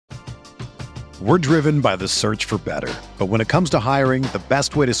We're driven by the search for better. But when it comes to hiring, the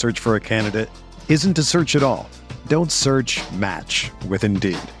best way to search for a candidate isn't to search at all. Don't search, match with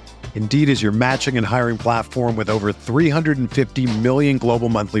Indeed. Indeed is your matching and hiring platform with over 350 million global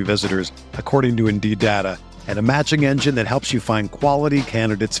monthly visitors, according to Indeed data, and a matching engine that helps you find quality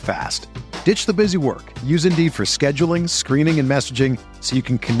candidates fast. Ditch the busy work. Use Indeed for scheduling, screening, and messaging so you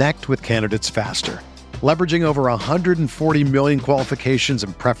can connect with candidates faster. Leveraging over 140 million qualifications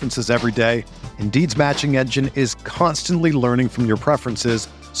and preferences every day, Indeed's matching engine is constantly learning from your preferences,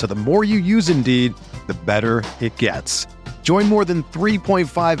 so the more you use Indeed, the better it gets. Join more than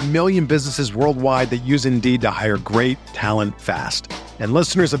 3.5 million businesses worldwide that use Indeed to hire great talent fast. And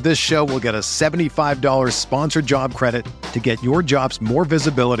listeners of this show will get a $75 sponsored job credit to get your jobs more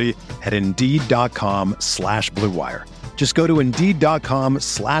visibility at Indeed.com/Blue Wire. Just go to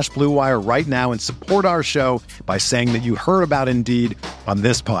Indeed.com/Blue Wire right now and support our show by saying that you heard about Indeed on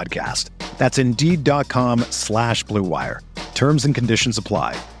this podcast. That's Indeed.com/Blue Wire. Terms and conditions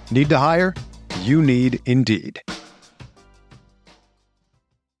apply. Need to hire? You need Indeed.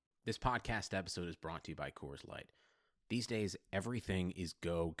 This podcast episode is brought to you by Coors Light. These days, everything is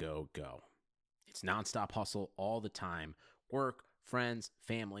go, go, go. It's nonstop hustle all the time. Work, friends,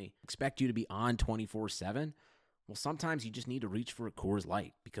 family, expect you to be on 24/7. Well, sometimes you just need to reach for a Coors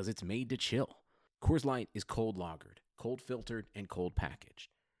Light because it's made to chill. Coors Light is cold lagered, cold filtered, and cold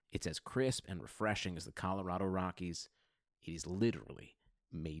packaged. It's as crisp and refreshing as the Colorado Rockies. It is literally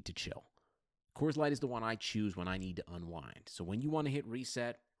made to chill. Coors Light is the one I choose when I need to unwind. So when you want to hit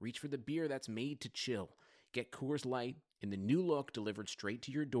reset, reach for the beer that's made to chill. Get Coors Light in the new look delivered straight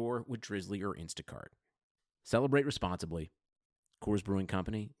to your door with Drizzly or Instacart. Celebrate responsibly. Coors Brewing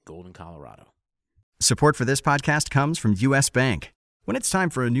Company, Golden, Colorado. Support for this podcast comes from U.S. Bank. When it's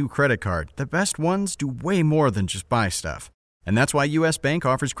time for a new credit card, the best ones do way more than just buy stuff. And that's why U.S. Bank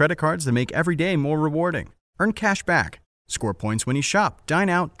offers credit cards that make every day more rewarding. Earn cash back, score points when you shop, dine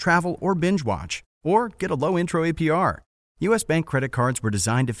out, travel, or binge watch, or get a low intro APR. U.S. Bank credit cards were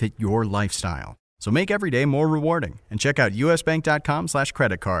designed to fit your lifestyle. So make every day more rewarding and check out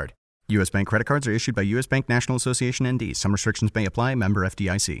usbank.com/credit card. U.S. Bank credit cards are issued by U.S. Bank National Association ND. Some restrictions may apply. Member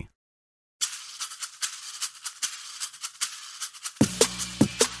FDIC.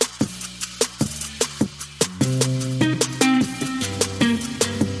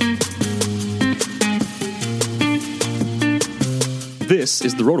 This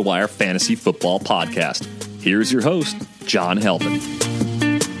is the RotoWire Fantasy Football Podcast. Here's your host, John Helton.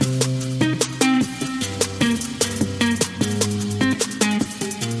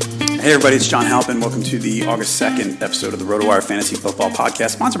 Hey everybody, it's John Halpin. Welcome to the August 2nd episode of the RotoWire Fantasy Football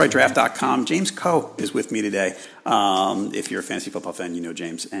Podcast, sponsored by Draft.com. James Coe is with me today. If you're a fantasy football fan, you know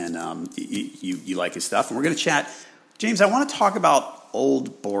James, and you like his stuff. And we're going to chat. James, I want to talk about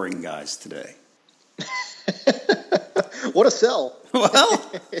old, boring guys today. What a sell.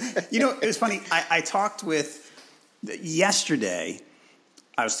 Well, you know, it was funny. I talked with, yesterday,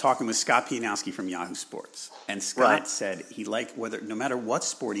 I was talking with Scott Pianowski from Yahoo Sports. And Scott said he liked no matter what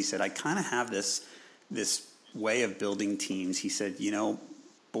sport, he said, I kind of have this way of building teams. He said, you know,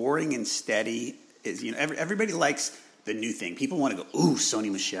 boring and steady is, you know, everybody likes the new thing. People want to go, ooh,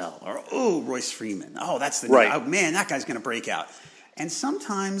 Sony Michel, or ooh, Royce Freeman. Oh, that's the new, oh, man, that guy's going to break out. And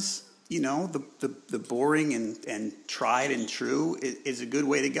sometimes, you know, the boring and tried and true is a good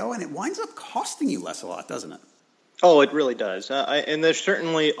way to go, and it winds up costing you less a lot, doesn't it? Oh, it really does. And there's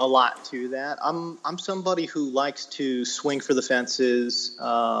certainly a lot to that. I'm somebody who likes to swing for the fences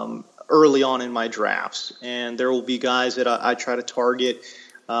early on in my drafts, and there will be guys that I try to target.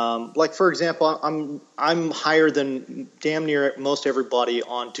 Like, for example, I'm higher than damn near most everybody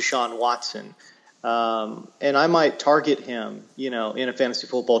on Deshaun Watson. And I might target him, you know, in a fantasy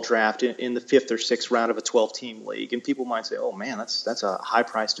football draft in the 5th or 6th round of a 12-team league. And people might say, oh, man, that's a high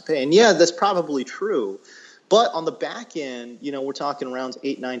price to pay. And, yeah, that's probably true. But on the back end, you know, we're talking rounds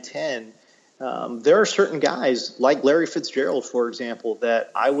 8, 9, 10. There are certain guys like Larry Fitzgerald, for example, that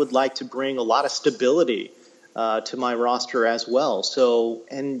I would like to bring a lot of stability to my roster as well. So,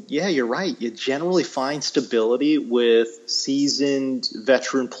 and yeah, you're right. You generally find stability with seasoned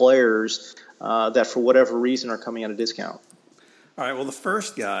veteran players that for whatever reason are coming at a discount. All right, well, the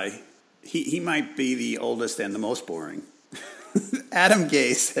first guy, he might be the oldest and the most boring. Adam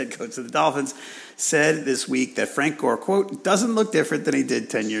Gase, head coach of the Dolphins, said this week that Frank Gore, quote, doesn't look different than he did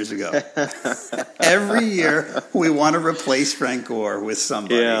 10 years ago. Every year we want to replace Frank Gore with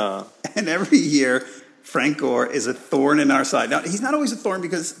somebody. Yeah. And every year Frank Gore is a thorn in our side. Now, he's not always a thorn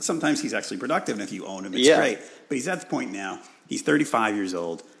because sometimes he's actually productive, and if you own him, it's great. But he's at the point now. He's 35 years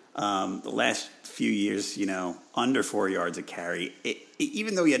old. The last few years, under 4 yards a carry.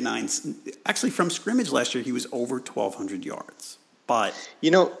 Even though he had 9, actually from scrimmage last year, he was over 1,200 yards. But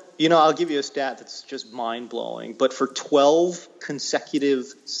I'll give you a stat that's just mind-blowing. But for 12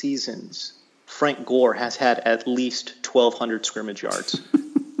 consecutive seasons, Frank Gore has had at least 1,200 scrimmage yards.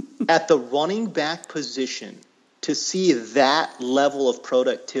 At the running back position, to see that level of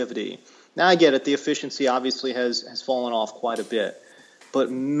productivity. Now, I get it. The efficiency obviously has fallen off quite a bit.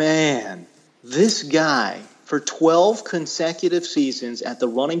 But, man, this guy, for 12 consecutive seasons at the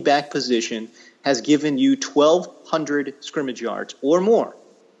running back position, has given you 1,200 scrimmage yards or more,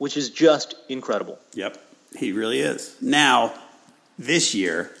 which is just incredible. Yep, he really is. Now, this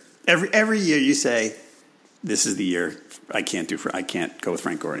year, every year you say, this is the year I can't go with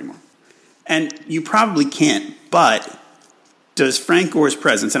Frank Gore anymore. And you probably can't, but does Frank Gore's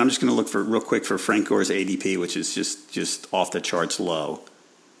presence, and I'm just going to look real quick for Frank Gore's ADP, which is just off the charts low.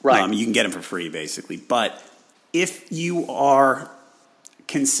 Right. You can get him for free, basically. But if you are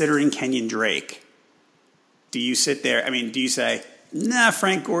considering Kenyon Drake, do you sit there? Do you say, nah,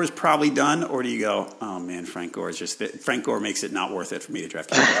 Frank Gore is probably done? Or do you go, oh, man, Frank Gore makes it not worth it for me to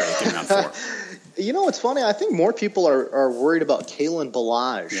draft Kenyon Drake in round 4? It's funny. I think more people are worried about Kalen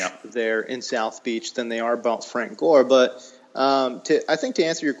Ballage there in South Beach than they are about Frank Gore. But I think to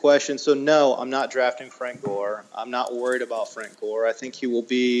answer your question, so no, I'm not drafting Frank Gore. I'm not worried about Frank Gore. I think he'll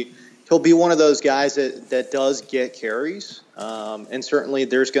be one of those guys that does get carries. And certainly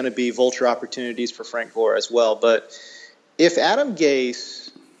there's going to be vulture opportunities for Frank Gore as well. But if Adam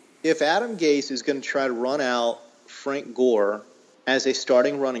Gase is going to try to run out Frank Gore as a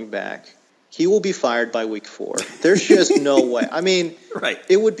starting running back, he will be fired by week 4. There's just no way. Right.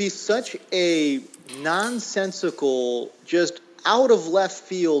 It would be such a nonsensical, just out of left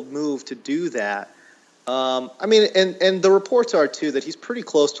field move to do that. And the reports are too that he's pretty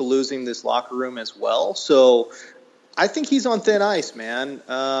close to losing this locker room as well. So I think he's on thin ice, man.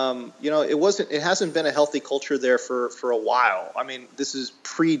 It hasn't been a healthy culture there for a while. This is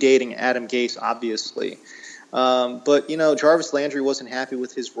predating Adam Gase, obviously. But Jarvis Landry wasn't happy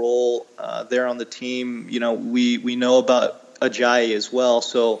with his role there on the team. We know about Ajayi as well.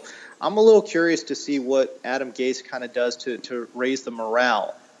 So I'm a little curious to see what Adam Gase kind of does to raise the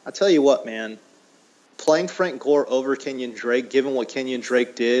morale. I'll tell you what, man. Playing Frank Gore over Kenyon Drake, given what Kenyon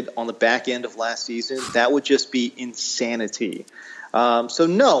Drake did on the back end of last season, that would just be insanity. So,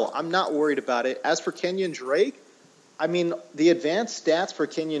 no, I'm not worried about it. As for Kenyon Drake, the advanced stats for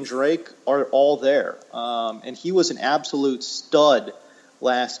Kenyon Drake are all there. And he was an absolute stud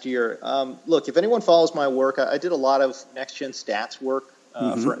last year. Look, if anyone follows my work, I did a lot of next-gen stats work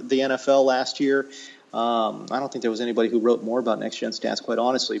for the NFL last year. I don't think there was anybody who wrote more about next-gen stats, quite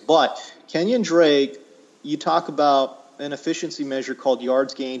honestly. But Kenyon Drake, you talk about an efficiency measure called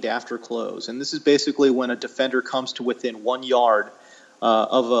yards gained after close. And this is basically when a defender comes to within 1 yard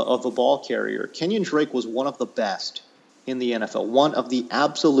of a ball carrier. Kenyon Drake was one of the best in the NFL, one of the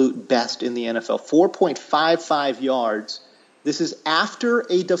absolute best in the NFL, 4.55 yards. This is after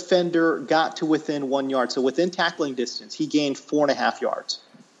a defender got to within 1 yard. So within tackling distance, he gained 4.5 yards.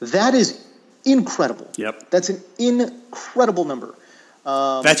 That is incredible. Yep. That's an incredible number.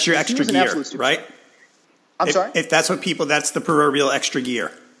 That's your extra gear, right? I'm sorry? If that's that's the proverbial extra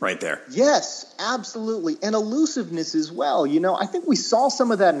gear right there. Yes, absolutely. And elusiveness as well. I think we saw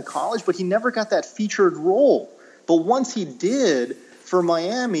some of that in college, but he never got that featured role. But once he did for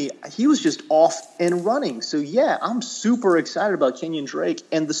Miami, he was just off and running. So, yeah, I'm super excited about Kenyon Drake.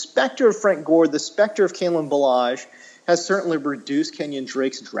 And the specter of Frank Gore, the specter of Kalen Ballage has certainly reduced Kenyon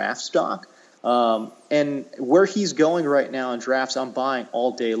Drake's draft stock. And where he's going right now in drafts, I'm buying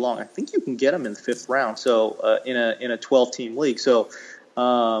all day long. I think you can get him in the 5th round. So in a 12-team league. So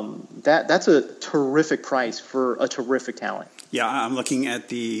that's a terrific price for a terrific talent. Yeah, I'm looking at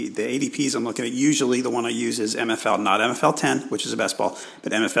the ADPs. I'm looking at usually the one I use is MFL, not MFL 10, which is a best ball,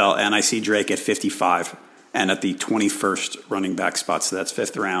 but MFL. And I see Drake at 55 and at the 21st running back spot. So that's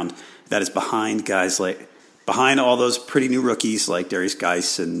 5th round. That is behind guys behind all those pretty new rookies like Darius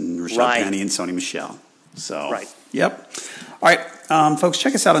Geis and Rashad Penny and Sony Michel. So, yep. All right, folks,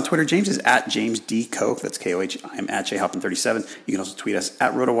 check us out on Twitter. James is at James D. Koch. That's K-O-H. I'm at JHoppin37. You can also tweet us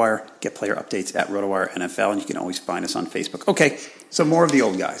at RotoWire, get player updates at RotoWire NFL, and you can always find us on Facebook. Okay, so more of the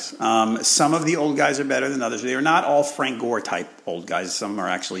old guys. Some of the old guys are better than others. They are not all Frank Gore type old guys. Some are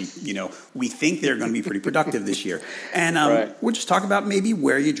actually, we think they're going to be pretty productive this year. And we'll just talk about maybe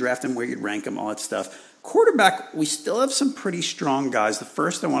where you draft them, where you rank them, all that stuff. Quarterback, we still have some pretty strong guys. The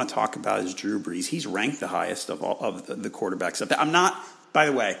first I want to talk about is Drew Brees. He's ranked the highest of all of the quarterbacks up there. I'm not, by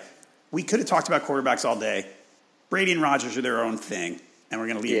the way, we could have talked about quarterbacks all day. Brady and Rodgers are their own thing. and we're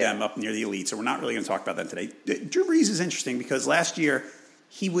going to leave them up near the elite. So we're not really going to talk about that today. Drew Brees is interesting because last year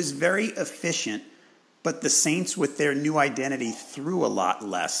he was very efficient, but the Saints with their new identity threw a lot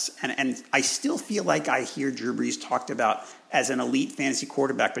less. And I still feel like I hear Drew Brees talked about as an elite fantasy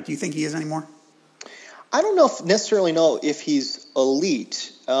quarterback, but do you think he is anymore? I don't necessarily know if he's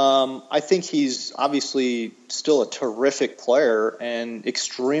elite. I think he's obviously still a terrific player and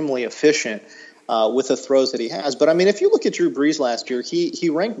extremely efficient with the throws that he has. But, I mean, if you look at Drew Brees last year, he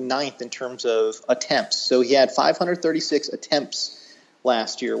ranked 9th in terms of attempts. So he had 536 attempts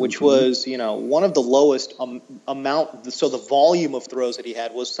last year, which was, one of the lowest amount. So the volume of throws that he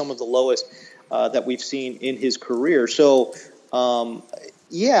had was some of the lowest that we've seen in his career. So,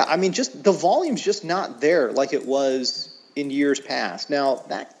 just the volume's just not there like it was in years past. Now,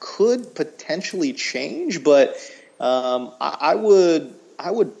 that could potentially change, but I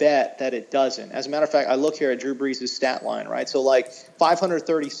would bet that it doesn't. As a matter of fact, I look here at Drew Brees' stat line, right? So,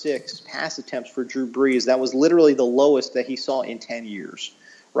 536 pass attempts for Drew Brees. That was literally the lowest that he saw in 10 years,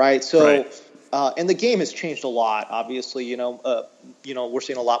 right? So, and the game has changed a lot. Obviously, we're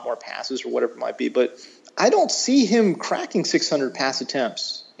seeing a lot more passes or whatever it might be. But I don't see him cracking 600 pass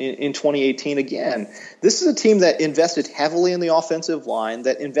attempts in 2018 again. This is a team that invested heavily in the offensive line,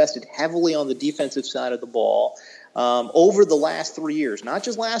 that invested heavily on the defensive side of the ball. Over the last 3 years, not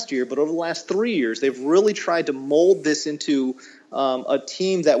just last year, but over the last 3 years, they've really tried to mold this into a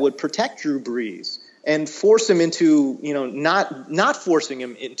team that would protect Drew Brees and force him into, not forcing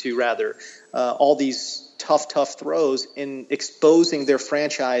him into, rather, all these tough throws and exposing their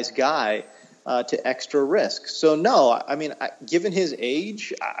franchise guy to extra risk. So, no, I mean, given his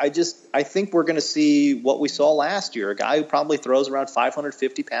age, I think we're going to see what we saw last year. A guy who probably throws around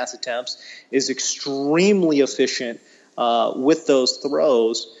 550 pass attempts, is extremely efficient with those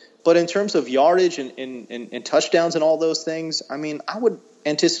throws. But in terms of yardage and touchdowns and all those things, I mean, I would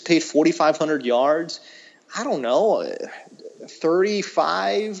anticipate 4,500 yards. I don't know,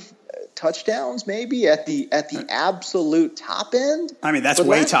 35 touchdowns maybe at the absolute top end. I mean, that's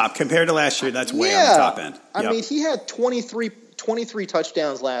way top. Compared to last year, that's way on the top end. Yep. I mean, he had 23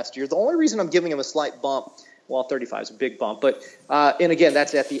 touchdowns last year. The only reason I'm giving him a slight bump, well, 35 is a big bump, but and again,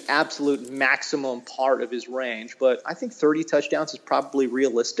 that's at the absolute maximum part of his range. But I think 30 touchdowns is probably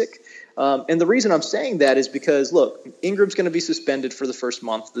realistic. And the reason I'm saying that is because, look, Ingram's going to be suspended for the first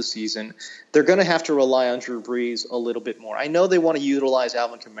month of the season. They're going to have to rely on Drew Brees a little bit more. I know they want to utilize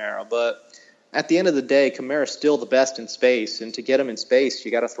Alvin Kamara, but at the end of the day, Kamara's still the best in space. And to get him in space,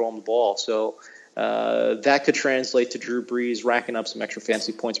 you got to throw him the ball. So that could translate to Drew Brees racking up some extra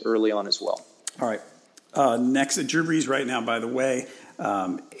fantasy points early on as well. All right. Next, Drew Brees right now, by the way,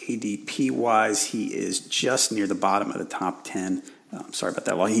 ADP-wise, he is just near the bottom of the top 10. Sorry about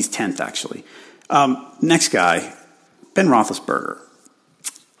that. Well, he's 10th, actually. Next guy, Ben Roethlisberger.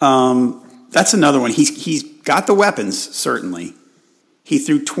 That's another one. He's got the weapons, certainly. He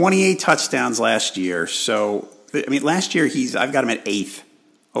threw 28 touchdowns last year. So, I mean, last year I've got him at 8th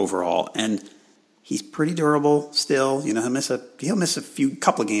overall, and he's pretty durable still. He'll miss a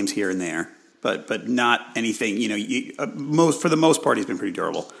couple of games here and there. But not anything, for the most part, he's been pretty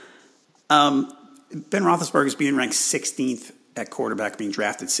durable. Ben Roethlisberger is being ranked 16th at quarterback, being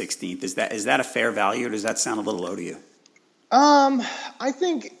drafted 16th. Is that a fair value, or does that sound a little low to you? I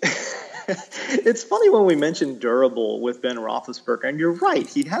think it's funny when we mention durable with Ben Roethlisberger, and you're right.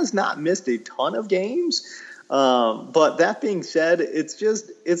 He has not missed a ton of games. But that being said,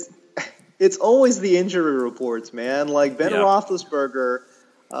 it's always the injury reports, man. Like Ben Roethlisberger,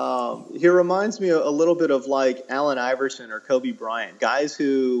 he reminds me a little bit of like Allen Iverson or Kobe Bryant, guys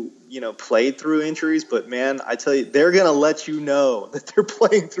who, played through injuries, but man, I tell you, they're going to let you know that they're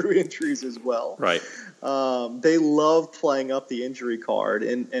playing through injuries as well. Right. They love playing up the injury card,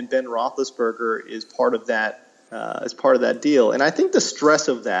 and Ben Roethlisberger is part of that, deal. And I think the stress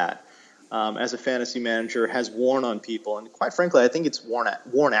of that, as a fantasy manager has worn on people. And quite frankly, I think it's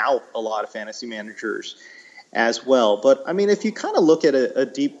worn out a lot of fantasy managers as well. But, I mean, if you kind of look at a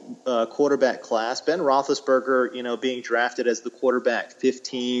deep quarterback class, Ben Roethlisberger, being drafted as the quarterback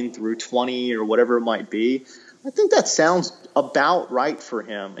 15 through 20 or whatever it might be, I think that sounds about right for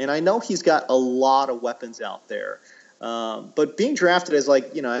him. And I know he's got a lot of weapons out there. But being drafted as,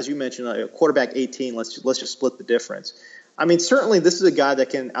 as you mentioned, a quarterback 18, let's just split the difference. I mean, certainly this is a guy that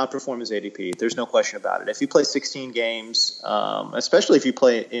can outperform his ADP. There's no question about it. If you play 16 games, especially if you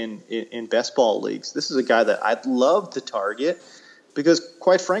play in best ball leagues, this is a guy that I'd love to target because,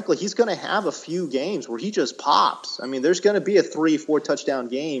 quite frankly, he's going to have a few games where he just pops. I mean, there's going to be a 3-4 touchdown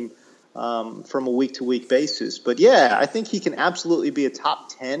game from a week-to-week basis. But, yeah, I think he can absolutely be a top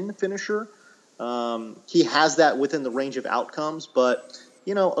 10 finisher he has that within the range of outcomes, but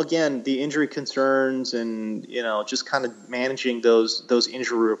again, the injury concerns and, just kind of managing those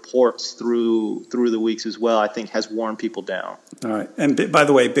injury reports through the weeks as well, I think has worn people down. All right. And by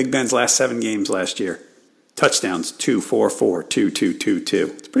the way, Big Ben's last 7 games last year, touchdowns, 2, 4, 4, 2, 2, 2,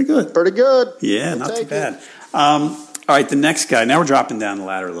 2. It's pretty good. Pretty good. Yeah, not too bad. All right, the next guy. Now we're dropping down the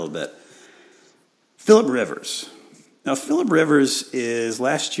ladder a little bit. Philip Rivers. Now, Philip Rivers is,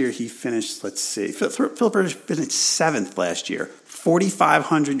 last year he finished, let's see, Philip Rivers finished 7th last year.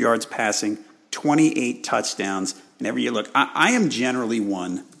 4,500 yards passing, 28 touchdowns. And every year, look, I am generally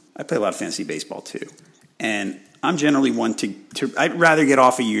one, I play a lot of fantasy baseball too. And I'm generally one to I'd rather get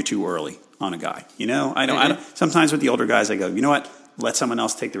off a year too early on a guy. I don't, sometimes with the older guys, I go, you know what, let someone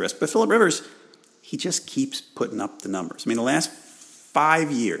else take the risk. But Philip Rivers, he just keeps putting up the numbers. I mean, the last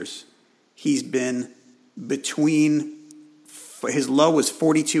 5 years, he's been between, his low was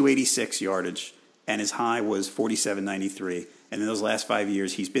 42.86 yardage, and his high was 47.93. And in those last 5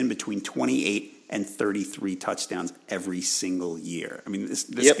 years, he's been between 28 and 33 touchdowns every single year. I mean,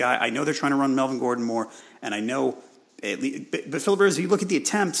 this guy, I know they're trying to run Melvin Gordon more, and I know, but Philip Rivers, if you look at the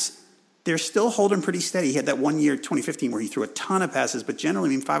attempts, they're still holding pretty steady. He had that 1 year, 2015, where he threw a ton of passes, but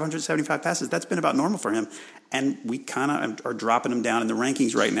generally, 575 passes, that's been about normal for him. And we kind of are dropping him down in the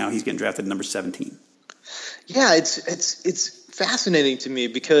rankings right now. He's getting drafted number 17. Yeah, it's fascinating to me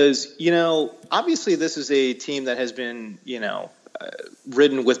because, obviously this is a team that has been,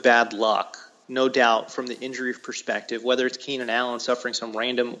 ridden with bad luck, no doubt, from the injury perspective, whether it's Keenan Allen suffering some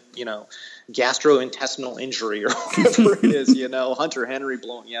random, gastrointestinal injury or whatever it is, Hunter Henry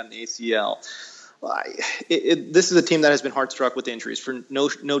blowing out an ACL. This is a team that has been hard struck with injuries, for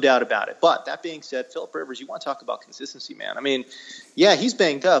no doubt about it. But that being said, Philip Rivers, you want to talk about consistency, man. I mean, yeah, he's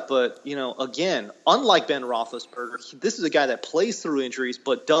banged up, but, again, unlike Ben Roethlisberger, this is a guy that plays through injuries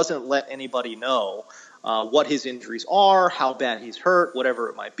but doesn't let anybody know what his injuries are, how bad he's hurt, whatever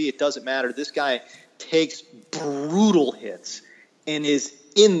it might be. It doesn't matter. This guy takes brutal hits and is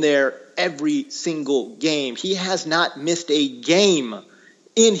in there every single game. He has not missed a game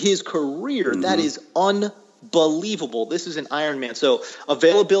in his career. That is unbelievable. This is an Iron Man. So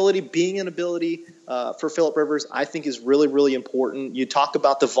availability, being an ability for Philip Rivers, I think is really, really important. You talk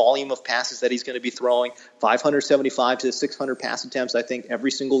about the volume of passes that he's going to be throwing, 575 to 600 pass attempts, I think,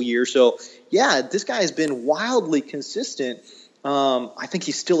 every single year. So, yeah, this guy has been wildly consistent. I think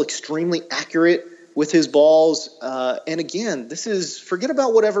he's still extremely accurate with his balls. And again, this is, forget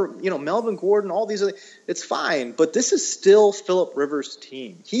about whatever, Melvin Gordon, all these other, it's fine. But this is still Philip Rivers'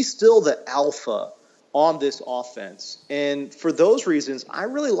 team. He's still the alpha on this offense. And for those reasons, I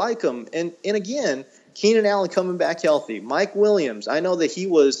really like him. And again, Keenan Allen coming back healthy. Mike Williams, I know that he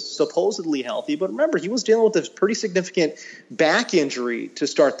was supposedly healthy, but remember, he was dealing with a pretty significant back injury to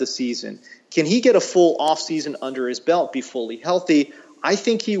start the season. Can he get a full offseason under his belt, be fully healthy? I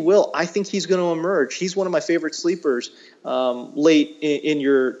think he will. I think he's going to emerge. He's one of my favorite sleepers late in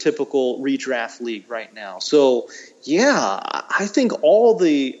your typical redraft league right now. So, yeah, I think all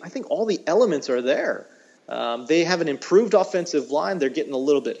the elements are there. They have an improved offensive line. They're getting a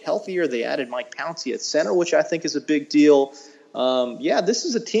little bit healthier. They added Mike Pouncey at center, which I think is a big deal. This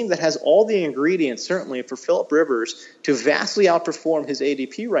is a team that has all the ingredients, certainly, for Philip Rivers to vastly outperform his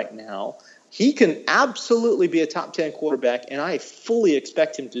ADP right now. He can absolutely be a top 10 quarterback, and I fully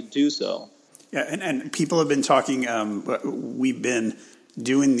expect him to do so. Yeah, and people have been talking, we've been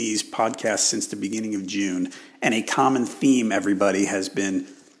doing these podcasts since the beginning of June, and a common theme, everybody, has been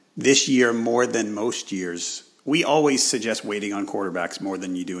this year more than most years. We always suggest waiting on quarterbacks more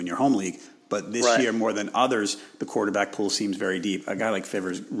than you do in your home league, but this year more than others, the quarterback pool seems very deep. A guy like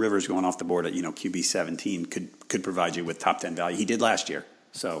Rivers going off the board at QB 17 could provide you with top 10 value. He did last year.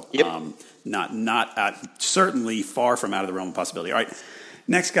 So certainly far from out of the realm of possibility. All right,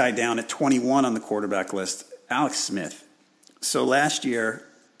 next guy down at 21 on the quarterback list, Alex Smith. So last year,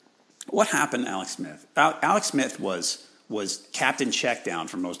 what happened to Alex Smith? Alex Smith was captain check down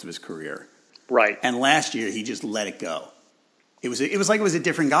for most of his career. Right. And last year, he just let it go. It was like it was a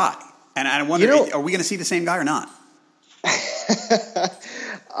different guy. And I wonder, are we going to see the same guy or not?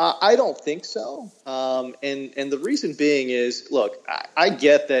 I don't think so. And the reason being is, look, I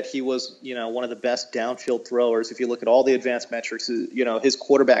get that he was, one of the best downfield throwers. If you look at all the advanced metrics, his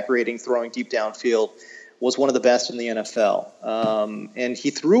quarterback rating throwing deep downfield was one of the best in the NFL. And he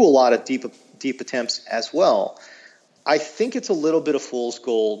threw a lot of deep attempts as well. I think it's a little bit of fool's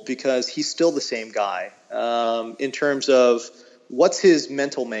gold because he's still the same guy in terms of what's his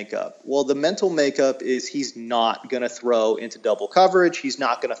mental makeup? Well, the mental makeup is he's not going to throw into double coverage. He's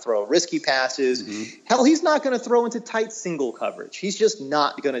not going to throw risky passes. Mm-hmm. Hell, he's not going to throw into tight single coverage. He's just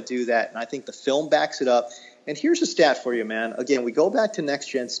not going to do that. And I think the film backs it up. And here's a stat for you, man. Again, we go back to Next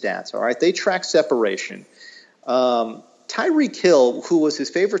Gen Stats, all right? They track separation. Tyreek Hill, who was his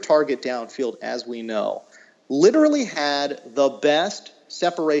favorite target downfield, as we know, literally had the best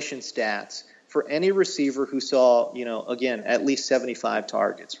separation stats for any receiver who saw, again, at least 75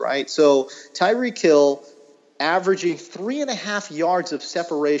 targets, right? So Tyreek Hill averaging 3.5 yards of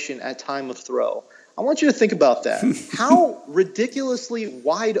separation at time of throw. I want you to think about that. How ridiculously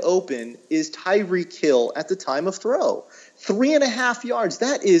wide open is Tyreek Hill at the time of throw? 3.5 yards.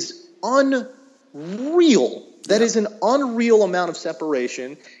 That is unreal. That is an unreal amount of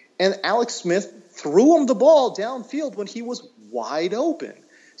separation. And Alex Smith threw him the ball downfield when he was wide open.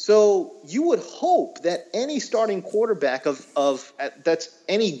 So you would hope that any starting quarterback of that's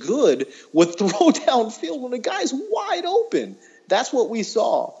any good would throw downfield when the guy's wide open. That's what we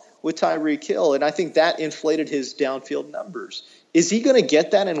saw with Tyreek Hill, and I think that inflated his downfield numbers. Is he going to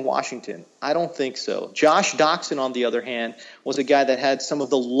get that in Washington? I don't think so. Josh Doctson, on the other hand, was a guy that had some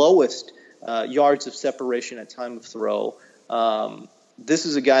of the lowest yards of separation at time of throw. This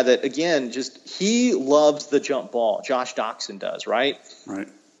is a guy that, again, he loves the jump ball. Josh Doctson does, right? Right.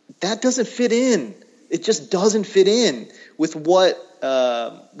 That doesn't fit in. It just doesn't fit in with what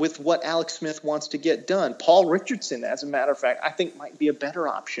Alex Smith wants to get done. Paul Richardson, as a matter of fact, I think might be a better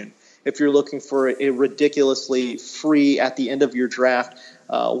option if you're looking for a ridiculously free at the end of your draft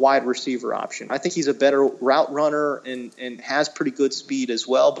wide receiver option. I think he's a better route runner and has pretty good speed as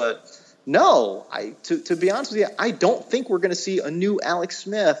well. But no, to be honest with you, I don't think we're going to see a new Alex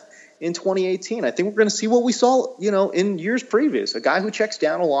Smith in 2018. I think we're going to see what we saw, in years previous, a guy who checks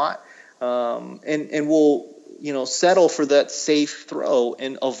down a lot and will, settle for that safe throw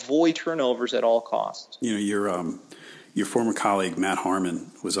and avoid turnovers at all costs. Your former colleague Matt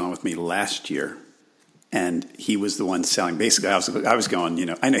Harmon was on with me last year, and he was the one selling. Basically, I was going,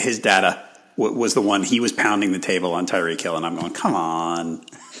 I know his data was the one. He was pounding the table on Tyreek Hill, and I'm going, come on.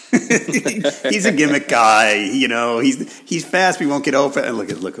 He's a gimmick guy, he's fast, we won't get open, and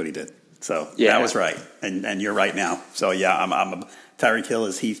look what he did. So yeah. That was right, and you're right now. So yeah, I'm Tyreek Hill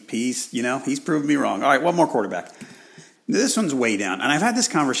is he's proven me wrong. All right, one more quarterback. This one's way down, and I've had this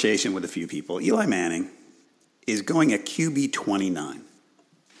conversation with a few people. Eli Manning is going at QB 29.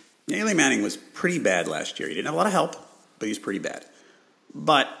 Eli Manning was pretty bad last year. He didn't have a lot of help, but he was pretty bad.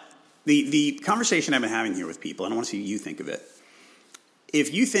 But the conversation I've been having here with people, and I want to see what you think of it.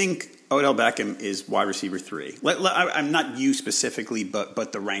 If you think Odell Beckham is wide receiver 3, I'm not you specifically, but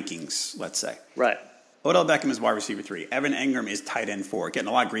the rankings, let's say. Right. Odell Beckham is wide receiver 3. Evan Engram is tight end 4. Getting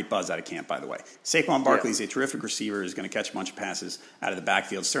a lot of great buzz out of camp, by the way. Saquon Barkley is a terrific receiver. Is going to catch a bunch of passes out of the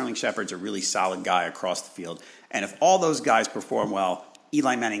backfield. Sterling Shepard's a really solid guy across the field. And if all those guys perform well,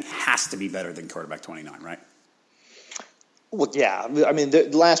 Eli Manning has to be better than quarterback 29, right? Well, yeah. I mean,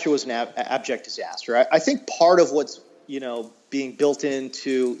 last year was an abject disaster. I think part of what's being built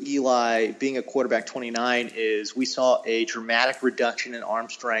into Eli being a quarterback 29 is we saw a dramatic reduction in arm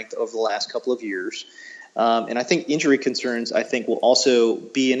strength over the last couple of years. And I think injury concerns, will also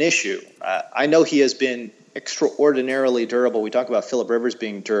be an issue. I know he has been extraordinarily durable. We talk about Phillip Rivers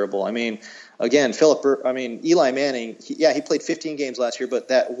being durable. I mean, again, Eli Manning, he played 15 games last year, but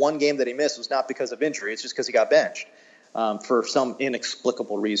that one game that he missed was not because of injury. It's just because he got benched for some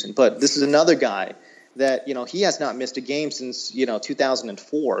inexplicable reason. But this is another guy that, he has not missed a game since,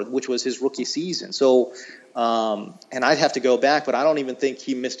 2004, which was his rookie season. So, and I'd have to go back, but I don't even think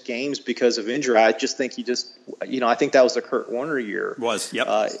he missed games because of injury. I just think I think that was the Kurt Warner year. Was, yep.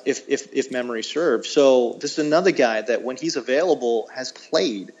 If memory serves. So this is another guy that when he's available has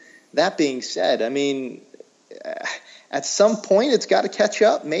played. That being said, at some point it's got to catch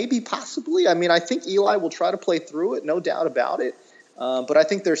up, maybe, possibly. I think Eli will try to play through it, no doubt about it. But I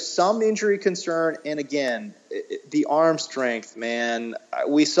think there's some injury concern. And again, the arm strength, man,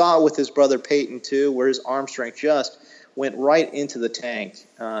 we saw it with his brother Peyton too, where his arm strength just went right into the tank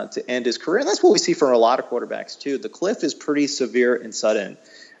to end his career. And that's what we see from a lot of quarterbacks too. The cliff is pretty severe and sudden.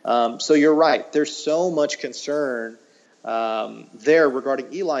 So you're right. There's so much concern there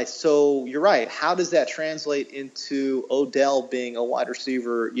regarding Eli. So you're right. How does that translate into Odell being a wide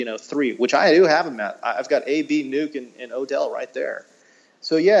receiver, 3, which I do have him at? I've got A.B., Nuke, and Odell right there.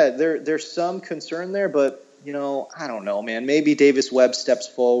 So yeah, there's some concern there, but I don't know, man. Maybe Davis Webb steps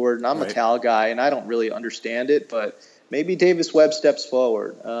forward, and I'm a Cal guy, and I don't really understand it, but maybe Davis Webb steps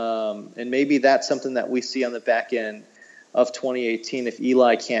forward, and maybe that's something that we see on the back end of 2018 if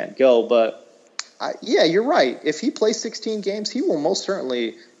Eli can't go. But Yeah, you're right. If he plays 16 games, he will most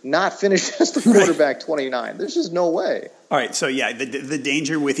certainly not finish as the quarterback 29. There's just no way. All right, so yeah, the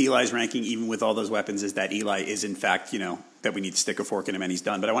danger with Eli's ranking, even with all those weapons, is that Eli is in fact, that we need to stick a fork in him and he's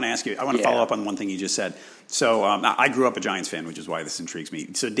done. But I want to ask you, I want to follow up on one thing you just said. So I grew up a Giants fan, which is why this intrigues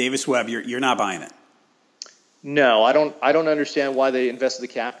me. So Davis Webb, you're not buying it. No, I don't understand why they invested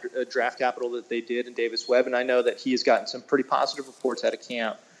the draft capital that they did in Davis Webb, and I know that he has gotten some pretty positive reports out of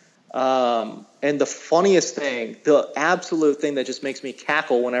camp. And the funniest thing, the absolute thing that just makes me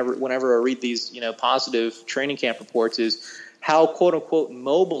cackle whenever I read these, positive training camp reports is how quote unquote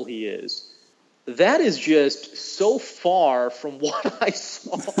mobile he is. That is just so far from what I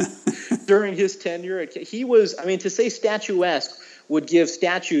saw during his tenure. He was, to say statuesque would give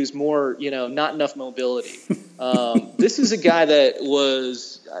statues more, not enough mobility. This is a guy that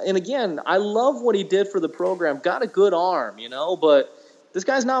was, and again, I love what he did for the program, got a good arm, but this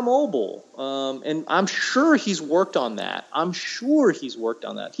guy's not mobile. And I'm sure he's worked on that.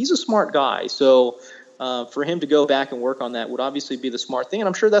 He's a smart guy. So for him to go back and work on that would obviously be the smart thing. And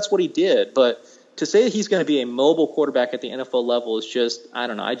I'm sure that's what he did. But to say that he's going to be a mobile quarterback at the NFL level is just, I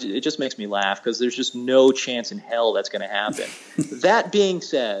don't know. It just makes me laugh because there's just no chance in hell that's going to happen. That being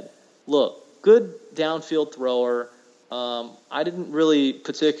said, look, good downfield thrower. I didn't really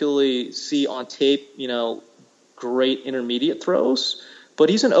particularly see on tape, great intermediate throws. But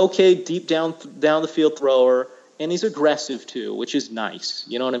he's an okay deep down the field thrower, and he's aggressive too, which is nice.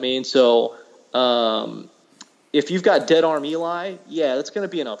 You know what I mean? So if you've got dead arm Eli, yeah, that's going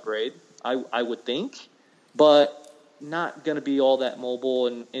to be an upgrade, I would think, but not going to be all that mobile.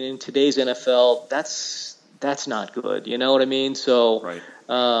 And in today's NFL, that's not good. You know what I mean? So right.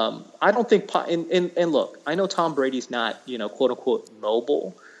 I don't think and look, I know Tom Brady's not quote unquote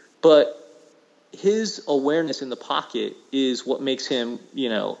mobile, but his awareness in the pocket is what makes him,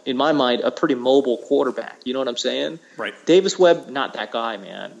 in my mind, a pretty mobile quarterback. You know what I'm saying? Right. Davis Webb, not that guy,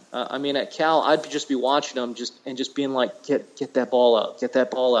 man. At Cal, I'd just be watching him just being like, get that ball out, get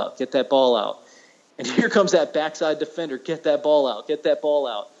that ball out, get that ball out. And here comes that backside defender, get that ball out, get that ball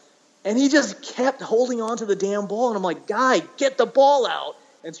out. And he just kept holding on to the damn ball. And I'm like, guy, get the ball out.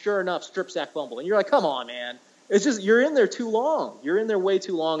 And sure enough, strip sack fumble. And you're like, come on, man. It's just, you're in there too long. You're in there way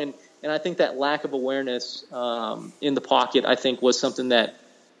too long. And I think that lack of awareness in the pocket, I think, was something that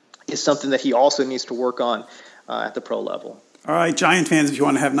he also needs to work on at the pro level. All right, Giant fans, if you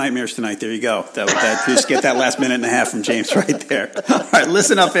want to have nightmares tonight, there you go. Just get that last minute and a half from James right there. All right,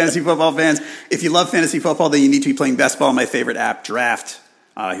 listen up, fantasy football fans. If you love fantasy football, then you need to be playing best ball on my favorite app, Draft.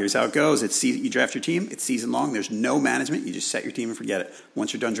 Here's how it goes. You draft your team. It's season long. There's no management. You just set your team and forget it.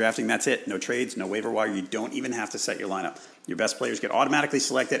 Once you're done drafting, that's it. No trades, no waiver wire. You don't even have to set your lineup. Your best players get automatically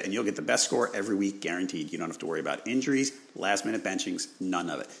selected, and you'll get the best score every week, guaranteed. You don't have to worry about injuries, last-minute benchings, none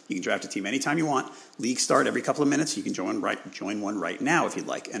of it. You can draft a team anytime you want. Leagues start every couple of minutes. You can join one right now if you'd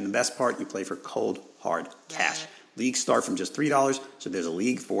like. And the best part, you play for cold, hard cash. Leagues start from just $3, so there's a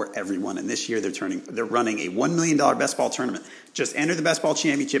league for everyone. And this year they're running a $1 million best ball tournament. Just enter the best ball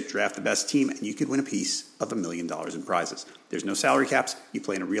championship, draft the best team, and you could win a piece of $1 million in prizes. There's no salary caps. You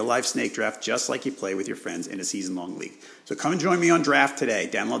play in a real-life snake draft just like you play with your friends in a season-long league. So come and join me on Draft today.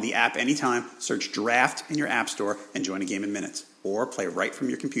 Download the app anytime, search Draft in your app store, and join a game in minutes. Or play right from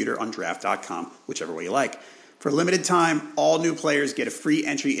your computer on draft.com, whichever way you like. For a limited time, all new players get a free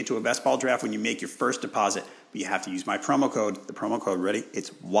entry into a best ball draft when you make your first deposit. But you have to use my promo code. The promo code, ready?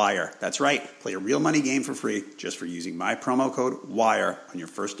 It's WIRE. That's right. Play a real money game for free just for using my promo code WIRE on your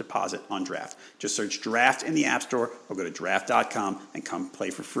first deposit on Draft. Just search Draft in the App Store or go to draft.com and come play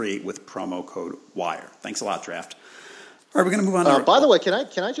for free with promo code WIRE. Thanks a lot, Draft. All right, we're going to move on. By the way, can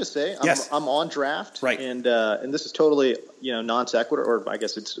I just say yes. I'm on Draft, right? And this is totally non sequitur, or I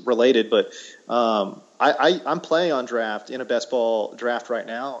guess it's related, but I'm playing on Draft in a best ball draft right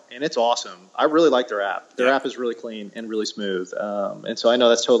now, and it's awesome. I really like their app. Their app is really clean and really smooth, and so I know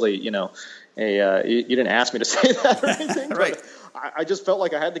that's totally you didn't ask me to say that or anything, right? I just felt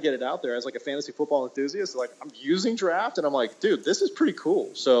like I had to get it out there as like a fantasy football enthusiast. Like I'm using Draft, and I'm like, dude, this is pretty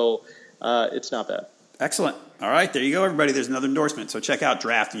cool. So it's not bad. Excellent. All right, there you go, everybody. There's another endorsement. So check out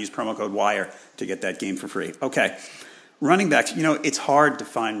Draft and use promo code WIRE to get that game for free. Okay, running backs. It's hard to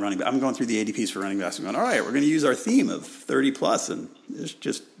find running backs. I'm going through the ADPs for running backs. I'm going, all right, we're going to use our theme of 30-plus, and there's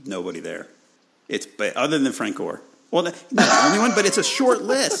just nobody there. Other than Frank Gore. Well, not the only one, but it's a short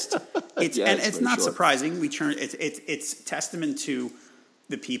list. It's not short. Surprising. It's testament to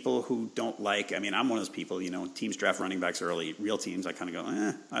the people who don't like. I'm one of those people. Teams draft running backs early. Real teams, I kind of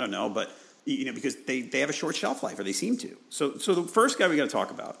go, I don't know, but. Because they have a short shelf life, or they seem to. So the first guy we got to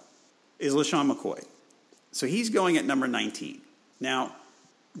talk about is LaShawn McCoy. So he's going at number 19. Now,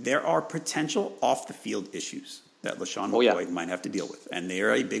 there are potential off-the-field issues that LeSean McCoy might have to deal with, and they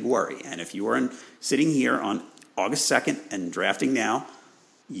are a big worry. And if you are sitting here on August 2nd and drafting now,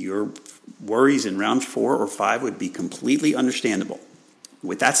 your worries in round 4 or 5 would be completely understandable.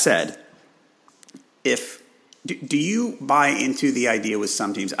 With that said, do you buy into the idea with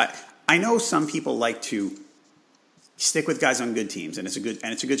some teams? I know some people like to stick with guys on good teams, and it's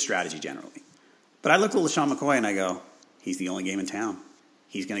a good strategy generally. But I look at LeSean McCoy and I go, he's the only game in town.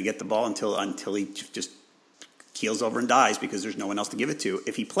 He's going to get the ball until he just keels over and dies because there's no one else to give it to.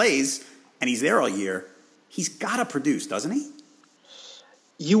 If he plays and he's there all year, he's got to produce, doesn't he?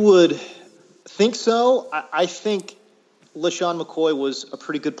 You would think so. I think LeSean McCoy was a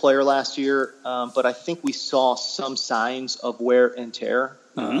pretty good player last year, but I think we saw some signs of wear and tear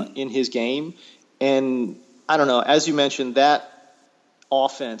in his game. And I don't know, as you mentioned, that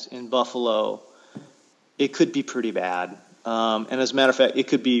offense in Buffalo, it could be pretty bad. And as a matter of fact, it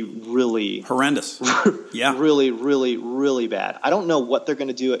could be really horrendous. Yeah. Really, really, really bad. I don't know what they're going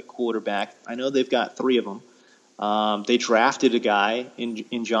to do at quarterback. I know they've got 3 of them. They drafted a guy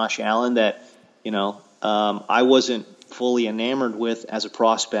in Josh Allen that, I wasn't fully enamored with as a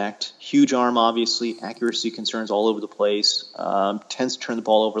prospect. Huge arm, obviously, accuracy concerns all over the place. Tends to turn the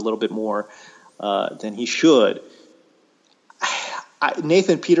ball over a little bit more than he should.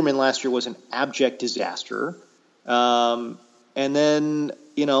 Nathan Peterman last year was an abject disaster. And then,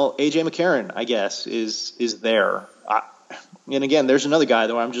 A.J. McCarron, I guess, is there. And again, there's another guy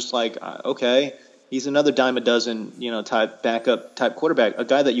where I'm just like, okay, he's another dime a dozen, type backup type quarterback, a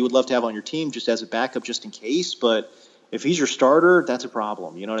guy that you would love to have on your team just as a backup just in case. But if he's your starter, that's a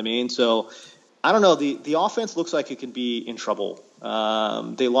problem. You know what I mean? So I don't know. The offense looks like it could be in trouble.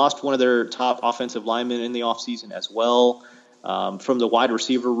 They lost one of their top offensive linemen in the offseason as well. From the wide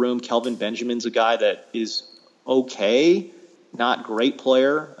receiver room, Kelvin Benjamin's a guy that is okay, not great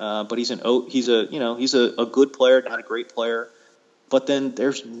player, but he's a good player, not a great player. But then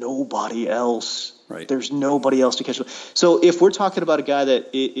there's nobody else. Right. There's nobody else to catch. So if we're talking about a guy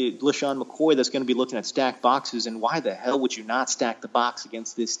that LeSean McCoy that's going to be looking at stacked boxes, and why the hell would you not stack the box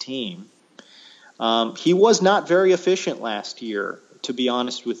against this team? He was not very efficient last year, to be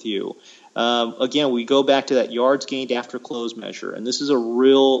honest with you. Again, we go back to that yards gained after close measure, and this is a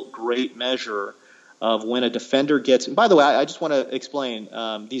real great measure of when a defender gets. And by the way, I just want to explain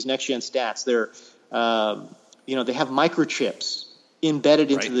these next gen stats. They're they have microchips embedded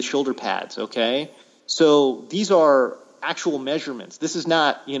into the shoulder pads. Okay, so these are actual measurements. This is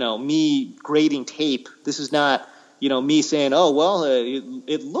not me grading tape. This is not me saying, oh well,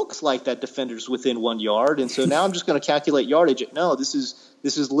 it looks like that defender's within 1 yard, and so now I'm just going to calculate yardage. No, this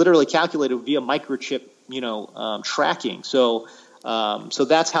is literally calculated via microchip tracking. So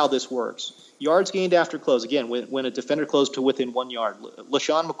that's how this works. Yards gained after close. Again, when a defender closed to within 1 yard,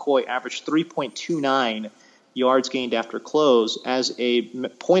 LeSean McCoy averaged 3.29 yards gained after close. As a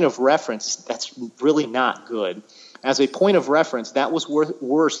point of reference, that's really not good. As a point of reference, that was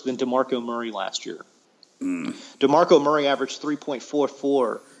worse than DeMarco Murray last year. DeMarco Murray averaged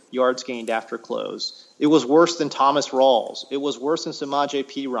 3.44 yards gained after close. It was worse than Thomas Rawls. It was worse than Samaje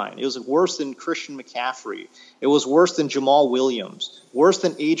Perine. It was worse than Christian McCaffrey. It was worse than Jamal Williams. Worse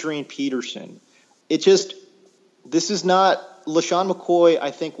than Adrian Peterson. This is not LeSean McCoy. I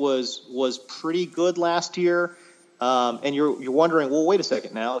think was pretty good last year. And you're wondering, well, wait a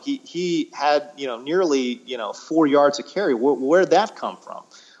second now. He had nearly 4 yards a carry. Where'd that come from?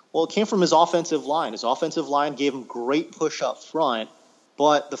 Well, it came from his offensive line. His offensive line gave him great push up front.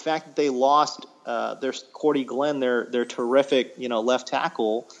 But the fact that they lost their Cordy Glenn, their terrific, left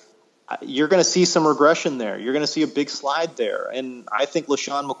tackle, you're going to see some regression there. You're going to see a big slide there. And I think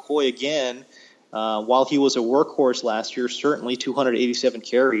LeSean McCoy, again, while he was a workhorse last year, certainly 287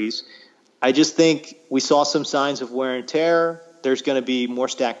 carries, I just think we saw some signs of wear and tear. There's going to be more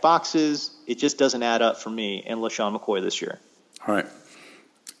stacked boxes. It just doesn't add up for me and LeSean McCoy this year. All right.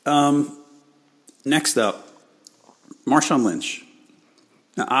 Next up, Marshawn Lynch.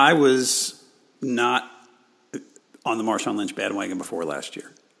 Now, I was not on the Marshawn Lynch bandwagon before last year.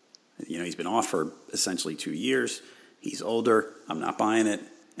 He's been off for essentially 2 years. He's older. I'm not buying it.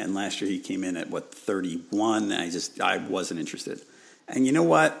 And last year he came in at, 31. I wasn't interested. And you know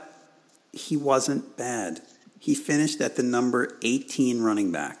what? He wasn't bad. He finished at the number 18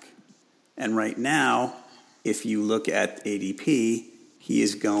 running back. And right now, if you look at ADP, he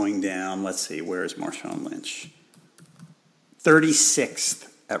is going down, let's see, where is Marshawn Lynch? 36th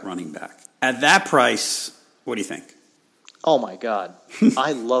at running back. At that price, what do you think? Oh, my God.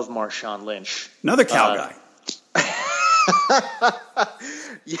 I love Marshawn Lynch. Another Cal guy.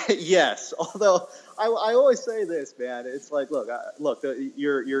 Yes, although I always say this, man. It's like, look,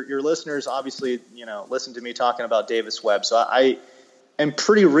 your listeners obviously, listen to me talking about Davis Webb, so I am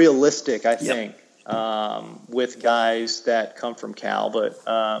pretty realistic, I think, with guys that come from Cal,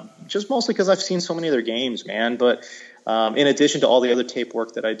 but just mostly because I've seen so many of their games, man. But in addition to all the other tape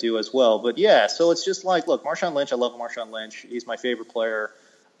work that I do as well. But yeah, so it's just like, look, Marshawn Lynch, I love Marshawn Lynch. He's my favorite player.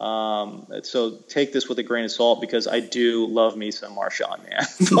 So take this with a grain of salt because I do love me some Marshawn, man.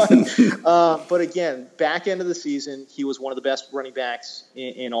 But again, back end of the season, he was one of the best running backs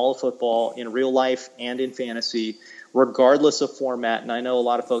in all of football, in real life and in fantasy, regardless of format. And I know a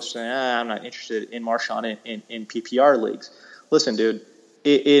lot of folks are saying, I'm not interested in Marshawn in PPR leagues. Listen, dude,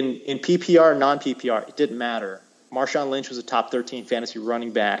 in PPR, non-PPR, it didn't matter. Marshawn Lynch was a top 13 fantasy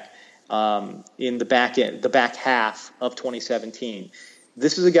running back in the back half of 2017.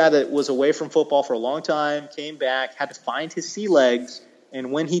 This is a guy that was away from football for a long time, came back, had to find his sea legs,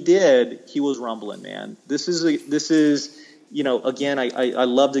 and when he did, he was rumbling, man. This is again, I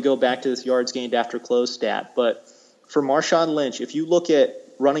love to go back to this yards gained after close stat, but for Marshawn Lynch, if you look at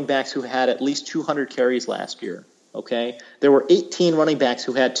running backs who had at least 200 carries last year, okay, there were 18 running backs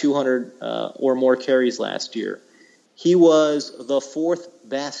who had 200 or more carries last year. He was the fourth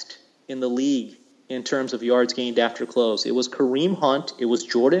best in the league in terms of yards gained after close. It was Kareem Hunt, it was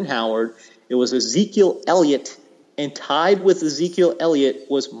Jordan Howard, it was Ezekiel Elliott, and tied with Ezekiel Elliott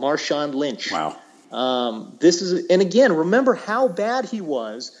was Marshawn Lynch. Wow. And again, remember how bad he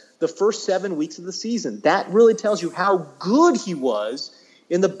was the first 7 weeks of the season. That really tells you how good he was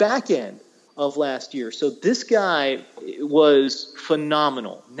in the back end of last year. So this guy was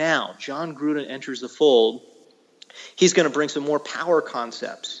phenomenal. Now, John Gruden enters the fold. He's going to bring some more power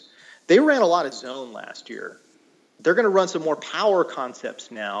concepts. They ran a lot of zone last year. They're going to run some more power concepts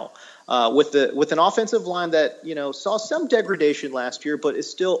now with an offensive line that saw some degradation last year, but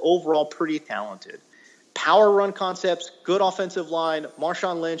is still overall pretty talented. Power run concepts, good offensive line.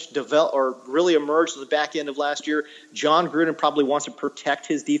 Marshawn Lynch really emerged at the back end of last year. John Gruden probably wants to protect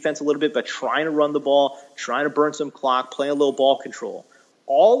his defense a little bit by trying to run the ball, trying to burn some clock, playing a little ball control.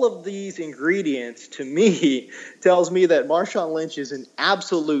 All of these ingredients, to me, tells me that Marshawn Lynch is an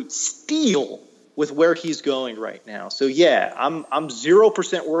absolute steal with where he's going right now. So, yeah, I'm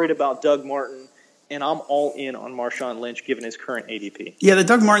 0% worried about Doug Martin, and I'm all in on Marshawn Lynch given his current ADP. Yeah, the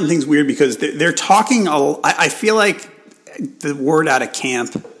Doug Martin thing's weird because they're talking – I feel like the word out of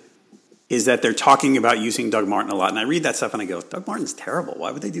camp is that they're talking about using Doug Martin a lot. And I read that stuff and I go, Doug Martin's terrible.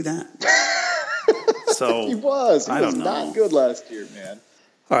 Why would they do that? So He was not good last year, man.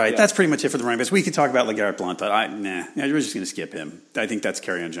 All right, that's pretty much it for the running backs. We could talk about LeGarrette Blount, but we're just going to skip him. I think that's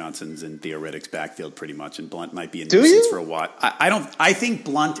Kerryon Johnson's and Theo Riddick's backfield pretty much, and Blount might be a nuisance for a while. I think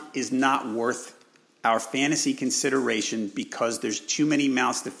Blount is not worth our fantasy consideration because there's too many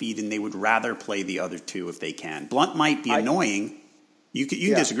mouths to feed, and they would rather play the other two if they can. Blount might be annoying. You can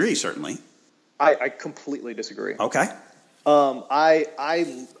disagree, certainly. I completely disagree. Okay. I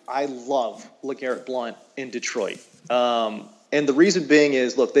love LeGarrette Blount in Detroit. And the reason being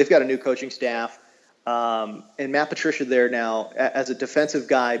is, look, they've got a new coaching staff, and Matt Patricia there now as a defensive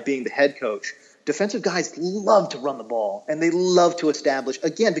guy being the head coach. Defensive guys love to run the ball, and they love to establish,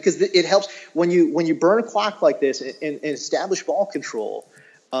 again, because it helps when you burn a clock like this and establish ball control,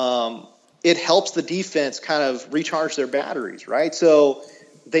 it helps the defense kind of recharge their batteries, right? So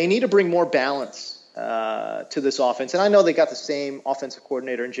they need to bring more balance to this offense. And I know they got the same offensive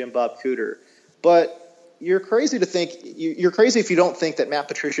coordinator in Jim Bob Cooter, but you're crazy if you don't think that Matt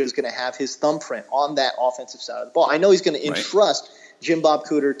Patricia is going to have his thumbprint on that offensive side of the ball. I know he's going to entrust Jim Bob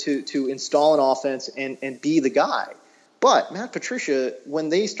Cooter to install an offense and be the guy. But Matt Patricia, when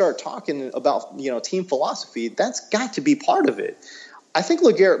they start talking about team philosophy, that's got to be part of it. I think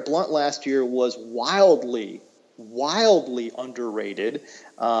LeGarrette Blount last year was wildly underrated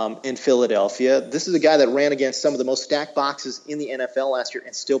in Philadelphia. This is a guy that ran against some of the most stacked boxes in the NFL last year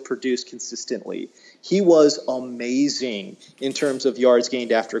and still produced consistently. He was amazing in terms of yards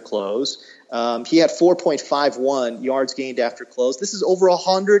gained after close. He had 4.51 yards gained after close. This is over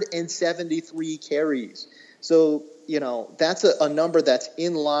 173 carries. So, that's a number that's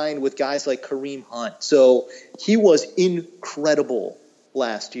in line with guys like Kareem Hunt. So he was incredible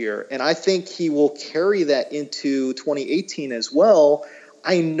last year, and I think he will carry that into 2018 as well.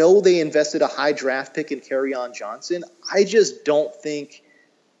 I know they invested a high draft pick in Kerryon Johnson. I just don't think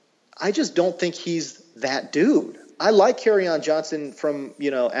he's that dude. I like Kerryon Johnson from,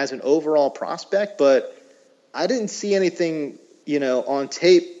 as an overall prospect, but I didn't see anything, on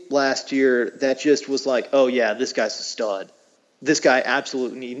tape last year that just was like, oh yeah, this guy's a stud. this guy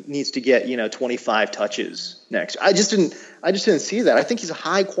absolutely needs to get 25 touches next. I just didn't see that. I think he's a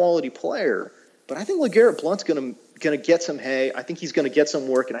high quality player, but I think LeGarrette Blount's gonna get some hay. I think he's gonna get some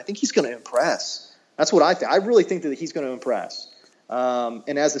work, and I think he's gonna impress. That's what I think. I really think that he's gonna impress.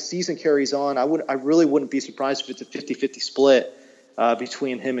 And as the season carries on, I really wouldn't be surprised if it's a 50-50 split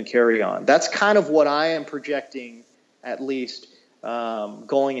between him and Kerryon. That's kind of what I am projecting, at least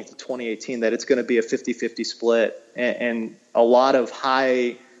going into 2018, that it's going to be a 50-50 split and a lot of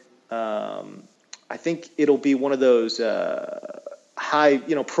high. I think it'll be one of those high,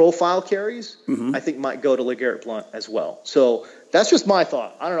 profile carries. I think might go to LeGarrette Blount as well. So that's just my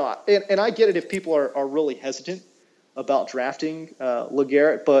thought. I don't know, and I get it if people are really hesitant about drafting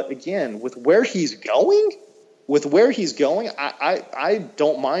LeGarrette, but again, with where he's going, I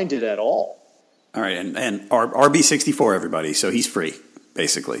don't mind it at all. All right, and RB64, everybody. So he's free,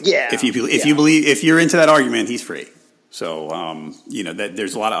 basically. Yeah. If you believe, if you're into that argument, he's free. So that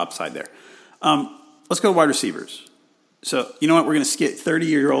there's a lot of upside there. Let's go to wide receivers. So you know what? We're going to skip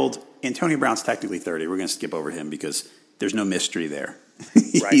 30-year-old Antonio Brown's technically 30. We're going to skip over him because there's no mystery there.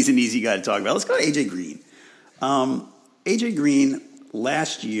 Right. He's an easy guy to talk about. Let's go to AJ Green. AJ Green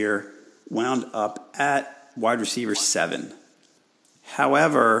last year wound up at wide receiver 7.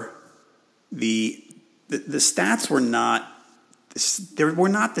 However, the stats were not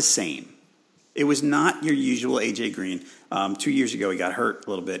the same. It was not your usual AJ Green. 2 years ago, he got hurt a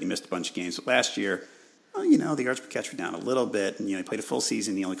little bit. He missed a bunch of games. But last year, the yards per catch were down a little bit, and he played a full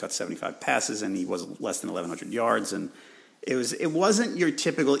season. He only caught 75 passes, and he was less than 1,100 yards, and it wasn't your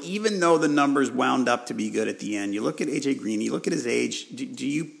typical. Even though the numbers wound up to be good at the end, you look at AJ Green, you look at his age. Do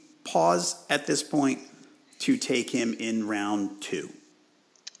you pause at this point to take him in round 2?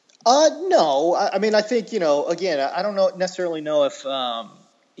 No. I mean, I think, again, I don't necessarily know if,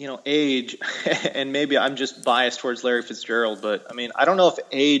 age, and maybe I'm just biased towards Larry Fitzgerald, but I mean, I don't know if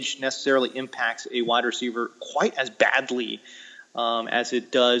age necessarily impacts a wide receiver quite as badly as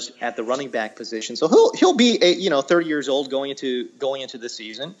it does at the running back position. So he'll be 30 years old going into the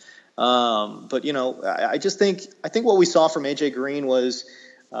season. But I think what we saw from AJ Green was,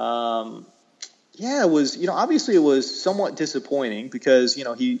 it was, obviously it was somewhat disappointing because,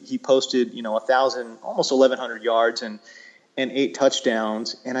 he posted, 1,000, almost 1,100 yards and 8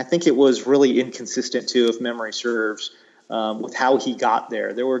 touchdowns. And I think it was really inconsistent too, if memory serves, with how he got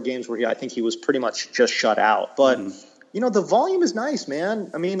there. There were games where I think he was pretty much just shut out. But, the volume is nice,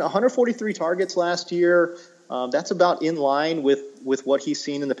 man. I mean, 143 targets last year. That's about in line with what he's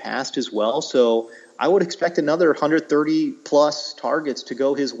seen in the past as well. So I would expect another 130-plus targets to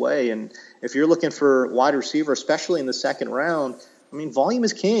go his way. And if you're looking for wide receiver, especially in the second round, I mean, volume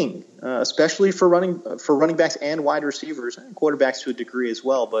is king, especially for running backs and wide receivers, and quarterbacks to a degree as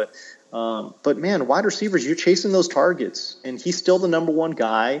well. But man, wide receivers, you're chasing those targets, and he's still the number one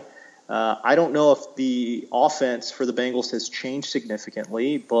guy. I don't know if the offense for the Bengals has changed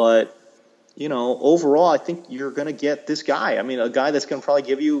significantly, but overall, I think you're going to get this guy. I mean, a guy that's going to probably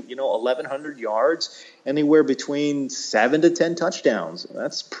give you, 1,100 yards, anywhere between 7 to 10 touchdowns.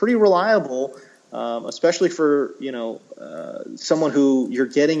 That's pretty reliable, especially for, someone who you're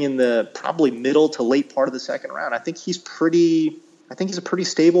getting in the probably middle to late part of the second round. I think he's a pretty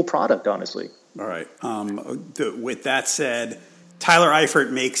stable product, honestly. All right. With that said, Tyler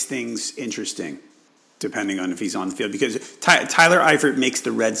Eifert makes things interesting, depending on if he's on the field, because Tyler Eifert makes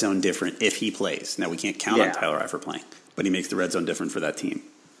the red zone different if he plays. Now, we can't count on Tyler Eifert playing, but he makes the red zone different for that team.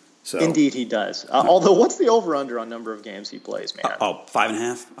 So, indeed, he does. Although, what's the over/under on number of games he plays, man?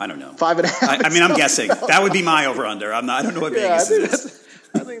 5.5? I don't know. 5.5? I mean, I'm guessing. That would be my over/under. I don't know what Vegas is.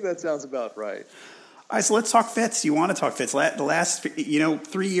 I think that sounds about right. All right, so let's talk Fitz. You want to talk Fitz. The last,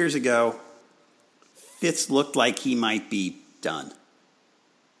 3 years ago, Fitz looked like he might be done.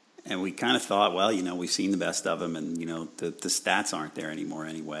 And we kind of thought, well, we've seen the best of him, and, the stats aren't there anymore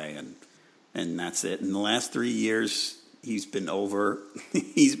anyway, and that's it. In the last 3 years, he's been over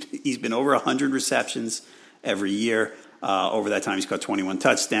he's been over 100 receptions every year. Over that time, he's caught 21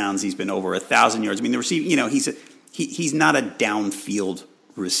 touchdowns. He's been over 1,000 yards. I mean, the receiving, he's not a downfield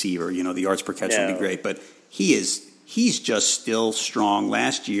receiver. The yards per catch would be great, but he's just still strong.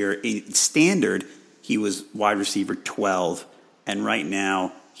 Last year, in standard, he was wide receiver 12, and right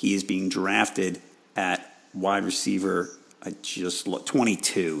now he is being drafted at wide receiver just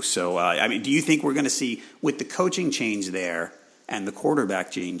 22. So, do you think we're going to see, with the coaching change there and the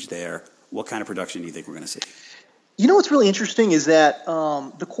quarterback change there, what kind of production do you think we're going to see? You know what's really interesting is that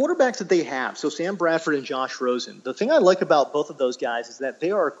the quarterbacks that they have, so Sam Bradford and Josh Rosen, the thing I like about both of those guys is that they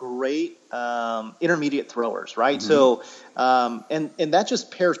are great intermediate throwers, right? Mm-hmm. So, and that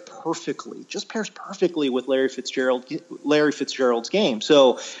just pairs perfectly with Larry Fitzgerald's game.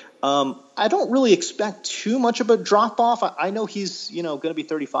 So I don't really expect too much of a drop off. I know he's going to be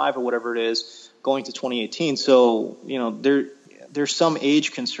 35 or whatever it is going to 2018. So there's some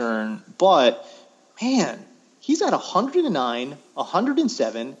age concern, but man. He's at 109,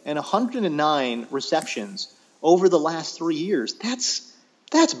 107, and 109 receptions over the last 3 years.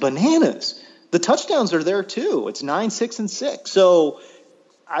 That's bananas. The touchdowns are there too. It's 9, 6, and 6. So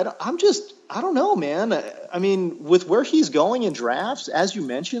I don't know, man. I mean, with where he's going in drafts, as you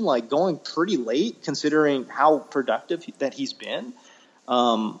mentioned, like going pretty late, considering how productive that he's been.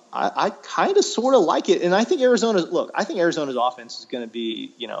 I kind of sort of like it, and I think Arizona's offense is going to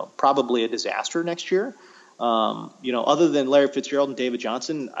be, probably a disaster next year. Other than Larry Fitzgerald and David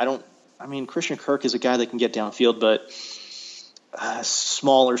Johnson, Christian Kirk is a guy that can get downfield, but a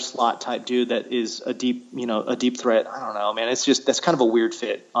smaller slot type dude that is a deep threat. I don't know, man. That's kind of a weird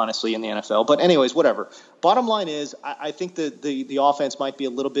fit, honestly, in the NFL. But anyways, whatever. Bottom line is, I think that the offense might be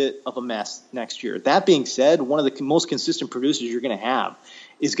a little bit of a mess next year. That being said, one of the most consistent producers you're going to have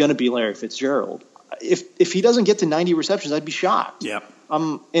is going to be Larry Fitzgerald. If he doesn't get to 90 receptions, I'd be shocked. Yeah.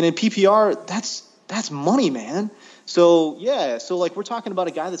 And in PPR, that's money, man. So, like we're talking about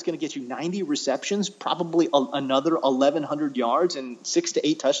a guy that's going to get you 90 receptions, probably another 1,100 yards and 6 to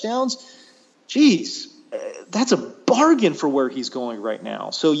 8 touchdowns. Jeez, that's a bargain for where he's going right now.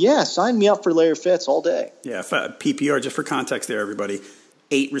 So, sign me up for Larry Fitz all day. Yeah, PPR, just for context there, everybody,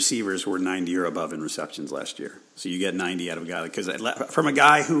 8 receivers were 90 or above in receptions last year. So you get 90 out of a guy. Because from a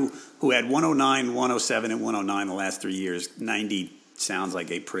guy who had 109, 107, and 109 the last 3 years, 90 sounds like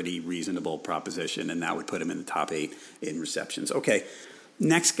a pretty reasonable proposition, and that would put him in the top 8 in receptions. Okay,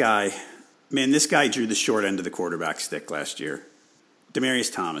 next guy. Man, this guy drew the short end of the quarterback stick last year.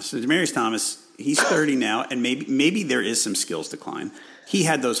 Demaryius Thomas. So Demaryius Thomas, he's 30 now, and maybe there is some skills decline. He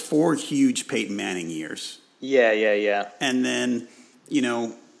had those 4 huge Peyton Manning years. Yeah. And then,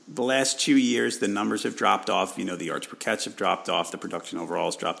 the last 2 years, the numbers have dropped off. The yards per catch have dropped off. The production overall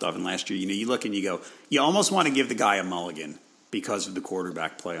has dropped off. And last year, you look and you go, you almost want to give the guy a mulligan because of the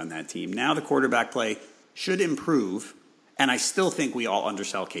quarterback play on that team. Now the quarterback play should improve, and I still think we all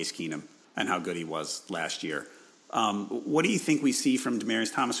undersell Case Keenum and how good he was last year. What do you think we see from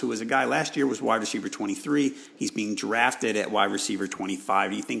Demaryius Thomas, who was a guy last year was wide receiver 23? He's being drafted at wide receiver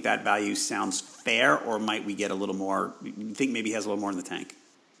 25. Do you think that value sounds fair, or might we get a little more? You think maybe he has a little more in the tank?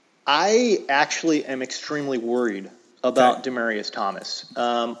 I actually am extremely worried about Demaryius Thomas.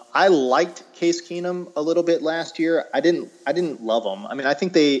 I liked Case Keenum a little bit last year. I didn't love him. I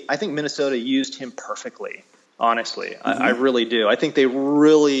think Minnesota used him perfectly, honestly. Mm-hmm. I really do. I think they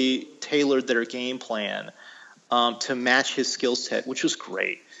really tailored their game plan to match his skill set, which was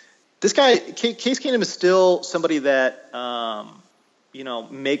great. This guy, Case Keenum, is still somebody that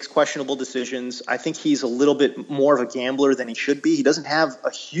makes questionable decisions. I think he's a little bit more of a gambler than he should be. He doesn't have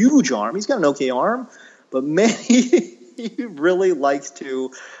a huge arm. He's got an okay arm. But man, he really likes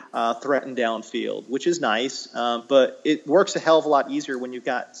to threaten downfield, which is nice. But it works a hell of a lot easier when you've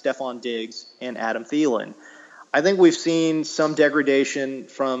got Stephon Diggs and Adam Thielen. I think we've seen some degradation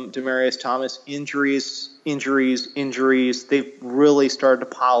from Demaryius Thomas. Injuries. They've really started to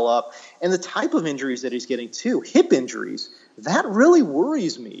pile up. And the type of injuries that he's getting too, hip injuries, that really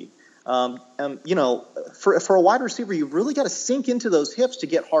worries me. For a wide receiver, you really got to sink into those hips to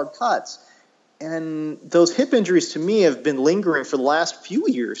get hard cuts. And those hip injuries to me have been lingering for the last few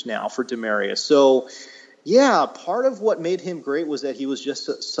years now for Demaryius. So, part of what made him great was that he was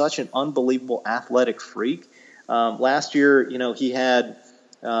just such an unbelievable athletic freak. Last year, he had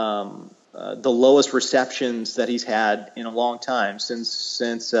the lowest receptions that he's had in a long time since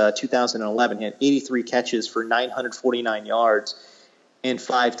 2011. He had 83 catches for 949 yards and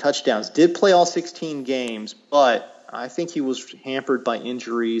 5 touchdowns. Did play all 16 games, but I think he was hampered by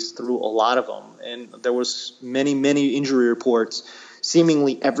injuries through a lot of them. And there was many, many injury reports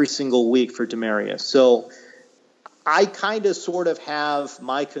seemingly every single week for Demaryius. So I kind of sort of have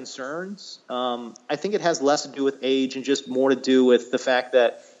my concerns. I think it has less to do with age and just more to do with the fact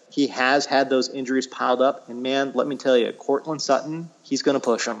that he has had those injuries piled up. And, man, let me tell you, Courtland Sutton, he's going to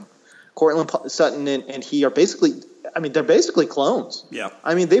push him. Courtland Sutton and he are basically – they're basically clones. Yeah.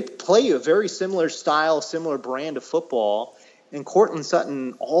 They play a very similar style, similar brand of football. And Courtland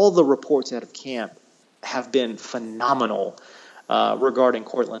Sutton, all the reports out of camp have been phenomenal regarding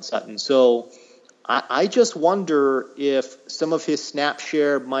Courtland Sutton. So I just wonder if some of his snap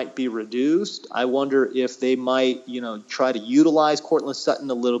share might be reduced. I wonder if they might, try to utilize Courtland Sutton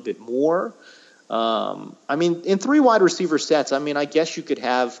a little bit more. In 3 wide receiver sets, I guess you could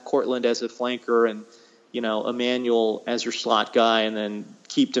have Courtland as a flanker and, Emmanuel as your slot guy and then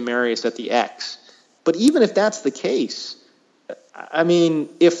keep Demaryius at the X. But even if that's the case,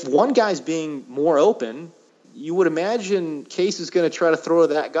 if one guy's being more open, you would imagine Case is going to try to throw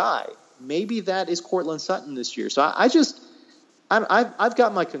to that guy. Maybe that is Courtland Sutton this year. So I've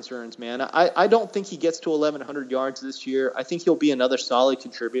got my concerns, man. I don't think he gets to 1,100 yards this year. I think he'll be another solid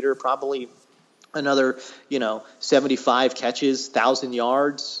contributor, probably another, 75 catches, 1,000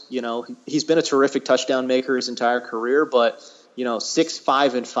 yards. He's been a terrific touchdown maker his entire career, but 6,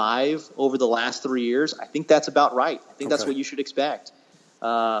 5, and 5 over the last 3 years. I think that's about right. I think that's what you should expect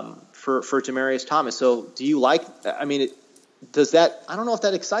for Demaryius Thomas. So do you like? Does that? I don't know if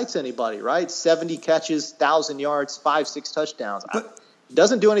that excites anybody, right? 70 catches, 1,000 yards, 5, 6 touchdowns. It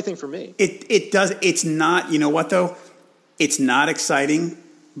doesn't do anything for me. It does. It's not. You know what though? It's not exciting,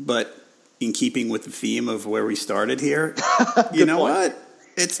 but in keeping with the theme of where we started here, you know what?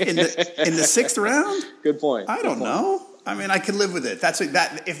 It's in the 6th round. Good point. I don't know. I could live with it.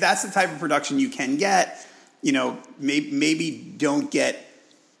 If that's the type of production you can get, maybe don't get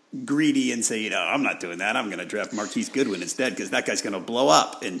greedy and say, I'm not doing that. I'm going to draft Marquise Goodwin instead because that guy's going to blow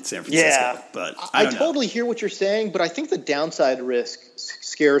up in San Francisco. Yeah, but I totally hear what you're saying, but I think the downside risk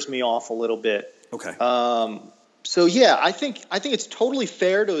scares me off a little bit. Okay. So yeah, I think it's totally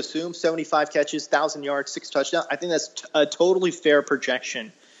fair to assume 75 catches, 1,000 yards, 6 touchdowns. I think that's a totally fair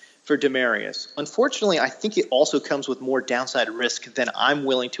projection for Demaryius. Unfortunately, I think it also comes with more downside risk than I'm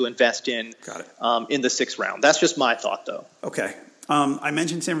willing to invest in in the 6th round. That's just my thought, though. Okay. I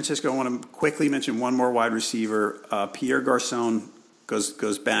mentioned San Francisco. I want to quickly mention one more wide receiver. Pierre Garcon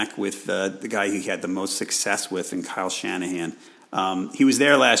goes back with the guy he had the most success with in Kyle Shanahan. He was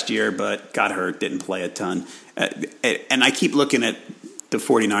there last year, but got hurt, didn't play a ton. And I keep looking at the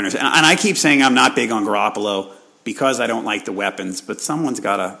 49ers, and I keep saying I'm not big on Garoppolo because I don't like the weapons, but someone's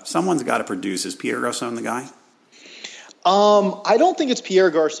got to produce. Is Pierre Garcon the guy? I don't think it's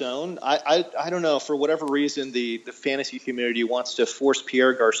Pierre Garcon. I don't know. For whatever reason, the fantasy community wants to force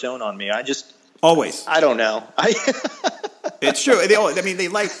Pierre Garcon on me. I don't know. It's true. They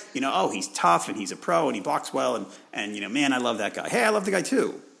like, he's tough and he's a pro and he blocks well and man, I love that guy. Hey, I love the guy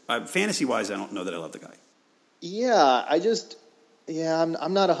too. Fantasy-wise, I don't know that I love the guy. Yeah,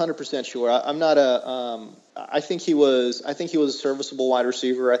 I'm not 100% sure. I think he was a serviceable wide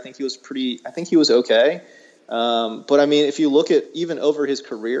receiver. I think he was okay. But if you look at even over his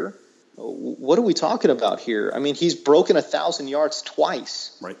career, what are we talking about here? He's broken 1,000 yards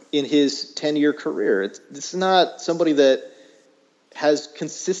twice in his 10-year career. It's not somebody that has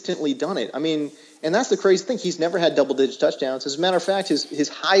consistently done it. And that's the crazy thing. He's never had double-digit touchdowns. As a matter of fact, his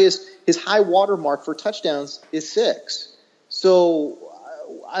high water mark for touchdowns is 6. So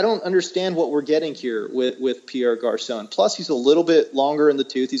I don't understand what we're getting here with Pierre Garcon. Plus, he's a little bit longer in the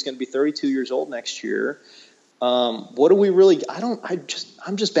tooth. He's going to be 32 years old next year. What do we really? I'm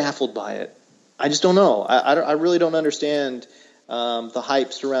just baffled by it. I just don't know. I really don't understand the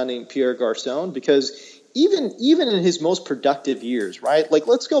hype surrounding Pierre Garcon because even in his most productive years, right? Like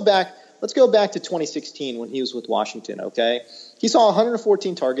let's go back to 2016 when he was with Washington. Okay, he saw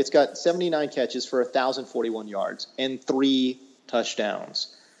 114 targets, got 79 catches for 1,041 yards and 3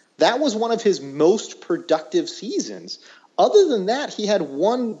 touchdowns. That was one of his most productive seasons. Other than that, he had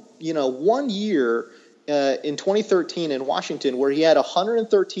one year. In 2013 in Washington where he had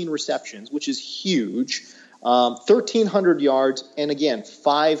 113 receptions, which is huge, 1,300 yards, and again,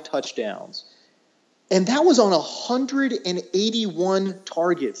 5 touchdowns. And that was on 181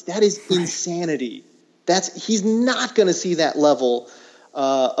 targets. That is insanity. He's not going to see that level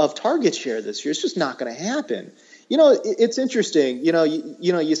of target share this year. It's just not going to happen. It's interesting.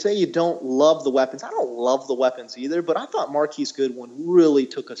 You say you don't love the weapons. I don't love the weapons either, but I thought Marquise Goodwin really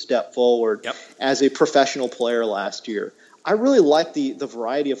took a step forward as a professional player last year. I really liked the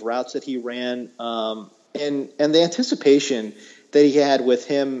variety of routes that he ran, and the anticipation that he had with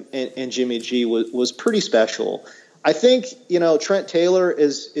him and Jimmy G was pretty special. I think Trent Taylor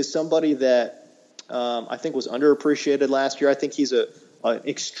is somebody that I think was underappreciated last year. I think he's an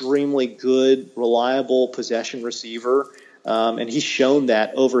extremely good, reliable possession receiver, and he's shown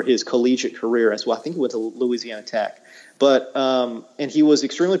that over his collegiate career as well. I think he went to Louisiana Tech, and he was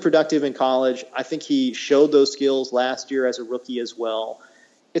extremely productive in college. I think he showed those skills last year as a rookie as well.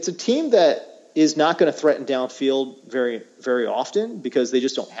 It's a team that is not going to threaten downfield very, very often because they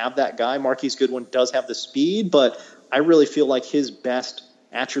just don't have that guy. Marquise Goodwin does have the speed, but I really feel like his best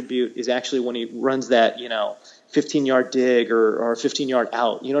attribute is actually when he runs that, 15-yard dig or 15-yard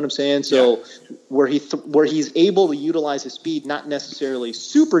out. You know what I'm saying? So where he's able to utilize his speed, not necessarily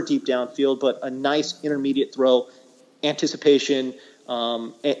super deep downfield, but a nice intermediate throw, anticipation,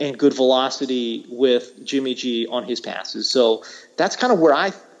 and good velocity with Jimmy G on his passes. So that's kind of where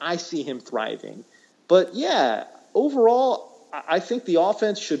I see him thriving. But, yeah, overall, I think the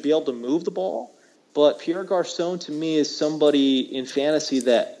offense should be able to move the ball. But Pierre Garçon, to me, is somebody in fantasy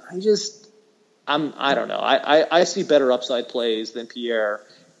that I don't know. I see better upside plays than Pierre,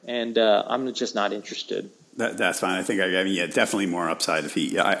 and I'm just not interested. That's fine. I think, definitely more upside if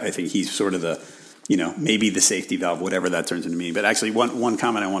I think he's sort of the, maybe the safety valve, whatever that turns into me. But actually, one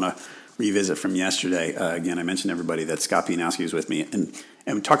comment I want to revisit from yesterday. Again, I mentioned everybody that Scott Pianowski was with me, and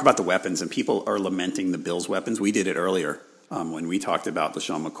we talk about the weapons, and people are lamenting the Bills' weapons. We did it earlier when we talked about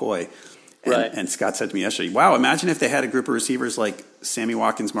LeSean McCoy. And Scott said to me yesterday, wow, imagine if they had a group of receivers like Sammy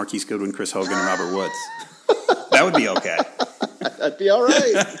Watkins, Marquise Goodwin, Chris Hogan, and Robert Woods. That would be okay. That'd be all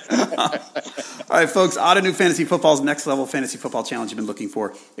right. All right, folks, Ottoneu Fantasy Football's next level fantasy football challenge you've been looking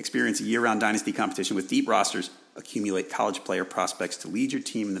for. Experience a year-round dynasty competition with deep rosters. Accumulate college player prospects to lead your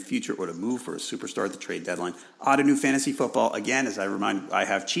team in the future or to move for a superstar at the trade deadline. Ottoneu Fantasy Football. Again, as I remind, I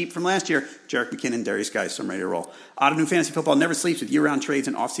have cheap from last year. Jerick McKinnon, Darius Guice, so I'm ready to roll. Ottoneu Fantasy Football never sleeps with year-round trades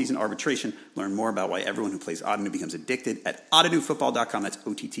and off-season arbitration. Learn more about why everyone who plays Ottoneu becomes addicted at OttoneuFootball.com. That's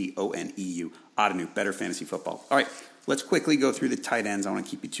OTTONEU. Ottoneu, better fantasy football. All right, let's quickly go through the tight ends. I don't want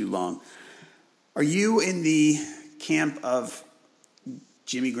to keep you too long. Are you in the camp of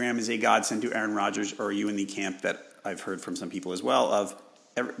Jimmy Graham is a godsend to Aaron Rodgers, or are you in the camp that I've heard from some people as well of,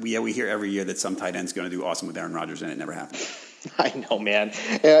 we hear every year that some tight end's going to do awesome with Aaron Rodgers, and it never happens? I know, man.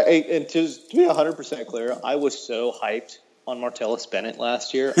 And to be 100% clear, I was so hyped on Martellus Bennett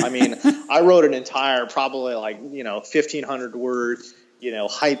last year. I mean, I wrote an entire, probably 1,500 word,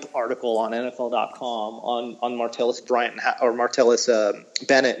 hype article on NFL.com on Martellus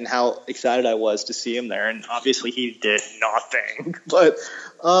Bennett and how excited I was to see him there. And obviously he did nothing. But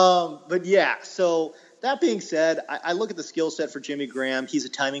yeah, so that being said, I look at the skill set for Jimmy Graham. He's a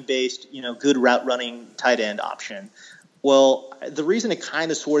timing-based, good route running tight end option. Well, the reason it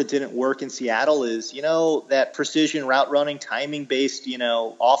kind of sort of didn't work in Seattle is, that precision route running, timing-based,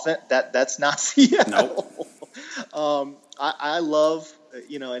 offense, that's not Seattle. Nope. I love,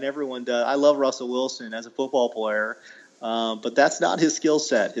 and everyone does, I love Russell Wilson as a football player, but that's not his skill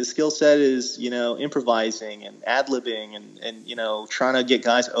set. His skill set is, improvising and ad-libbing and trying to get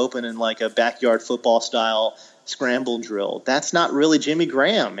guys open in like a backyard football style scramble drill. That's not really Jimmy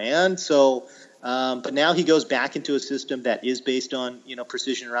Graham, man. So, but now he goes back into a system that is based on,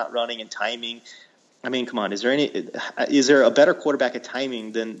 precision route running and timing. I mean, come on, is there a better quarterback at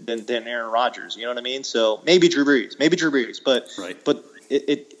timing than Aaron Rodgers? You know what I mean? So maybe Drew Brees, but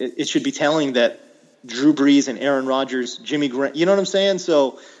it should be telling that Drew Brees and Aaron Rodgers, Jimmy Graham, you know what I'm saying?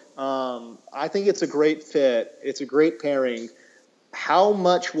 So I think it's a great fit. It's a great pairing. How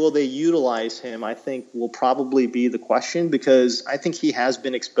much will they utilize him, I think, will probably be the question, because I think he has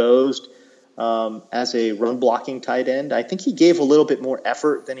been exposed as a run-blocking tight end. I think he gave a little bit more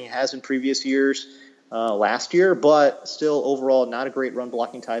effort than he has in previous years last year, but still overall not a great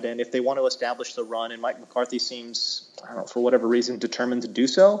run-blocking tight end. If they want to establish the run, and Mike McCarthy seems, I don't know, for whatever reason, determined to do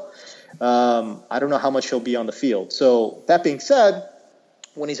so, I don't know how much he'll be on the field. So that being said,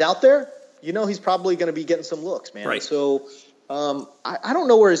 when he's out there, he's probably going to be getting some looks, man. Right. So I don't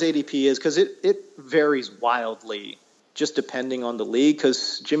know where his ADP is, because it varies wildly just depending on the league,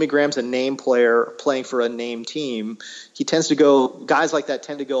 because Jimmy Graham's a name player playing for a name team. Guys like that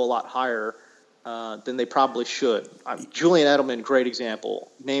tend to go a lot higher than they probably should. Julian Edelman, great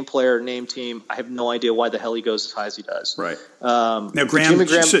example. Name player, name team. I have no idea why the hell he goes as high as he does. Right. Now, Graham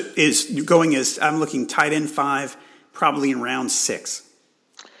is going as, I'm looking tight end 5, probably in round 6.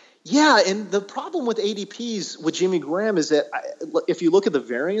 Yeah, and the problem with ADPs with Jimmy Graham is that if you look at the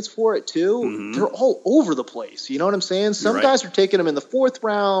variance for it too, they're all over the place. You know what I'm saying? Some guys are taking him in the 4th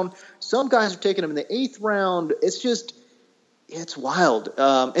round. Some guys are taking him in the 8th round. It's wild.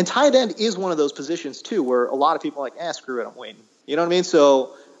 And tight end is one of those positions too where a lot of people are like, screw it, I'm waiting. You know what I mean?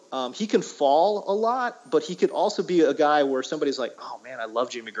 So he can fall a lot, but he could also be a guy where somebody's like, oh man, I love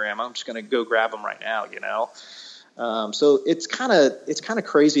Jimmy Graham. I'm just going to go grab him right now, So it's kind of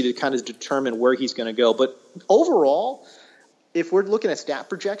crazy to kind of determine where he's going to go. But overall, if we're looking at stat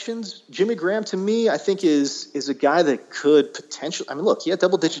projections, Jimmy Graham to me, I think is a guy that could potentially. I mean, look, he had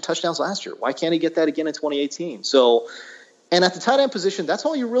double-digit touchdowns last year. Why can't he get that again in 2018? So, and at the tight end position, that's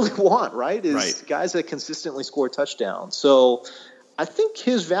all you really want, right? Guys that consistently score touchdowns. So, I think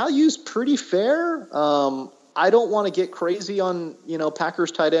his value is pretty fair. I don't want to get crazy on,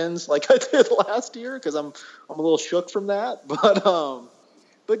 Packers tight ends like I did last year because I'm a little shook from that.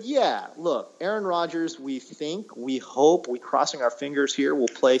 But yeah, look, Aaron Rodgers, we hope, we crossing our fingers here, will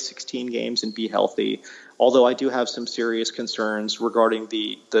play 16 games and be healthy. Although I do have some serious concerns regarding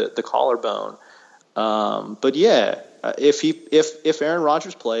the collarbone. But yeah, if Aaron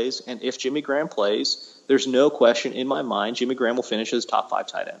Rodgers plays and if Jimmy Graham plays, there's no question in my mind Jimmy Graham will finish as top 5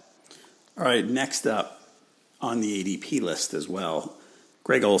 tight end. All right, next up on the ADP list as well,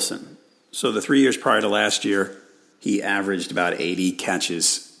 Greg Olsen. So the 3 years prior to last year, he averaged about 80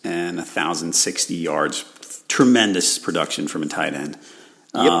 catches and 1,060 yards. Tremendous production from a tight end.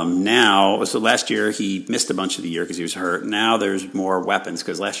 Yep. So last year he missed a bunch of the year because he was hurt. Now there's more weapons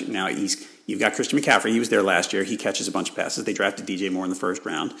because last year you've got Christian McCaffrey. He was there last year. He catches a bunch of passes. They drafted DJ Moore in the first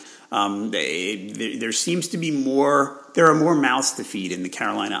round. There seems to be more. There are more mouths to feed in the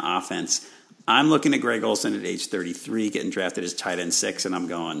Carolina offense. I'm looking at Greg Olsen at age 33 getting drafted as tight end 6, and I'm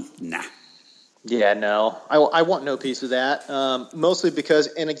going nah. Yeah, no, I want no piece of that. Mostly because,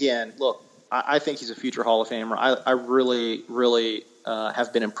 and again, look, I think he's a future Hall of Famer. I really, really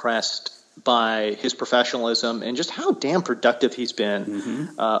have been impressed by his professionalism and just how damn productive he's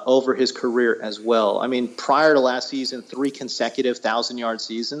been over his career as well. I mean, prior to last season, 3 consecutive 1,000-yard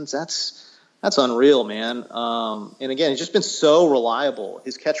seasons. That's unreal, man. And again, he's just been so reliable.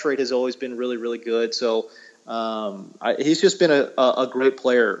 His catch rate has always been really, really good. So he's just been a great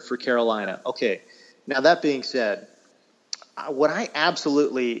player for Carolina. Okay, now that being said, what I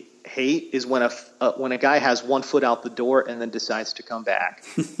absolutely hate is when a guy has 1 foot out the door and then decides to come back.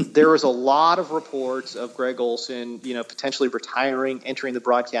 There was a lot of reports of Greg Olsen, potentially retiring, entering the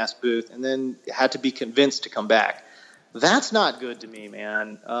broadcast booth, and then had to be convinced to come back. That's not good to me,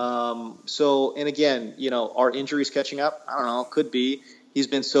 man. And again, are injuries catching up? I don't know. Could be. He's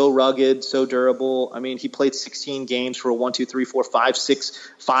been so rugged, so durable. I mean, he played 16 games for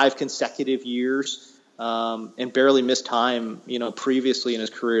 5 consecutive years. And barely missed time, previously in his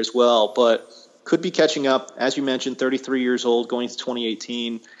career as well, but could be catching up. As you mentioned, 33 years old, going to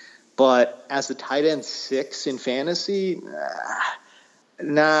 2018. But as the tight end 6 in fantasy,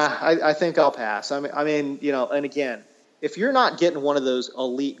 I think I'll pass. I mean, and again, if you're not getting one of those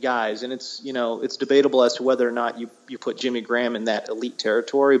elite guys, and it's debatable as to whether or not you put Jimmy Graham in that elite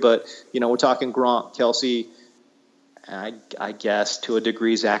territory, but, we're talking Gronk, Kelsey, I guess to a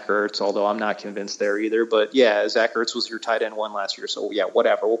degree Zach Ertz, although I'm not convinced there either. But yeah, Zach Ertz was your tight end 1 last year. So yeah,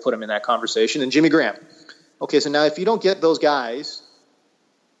 whatever. We'll put him in that conversation. And Jimmy Graham. Okay, so now if you don't get those guys,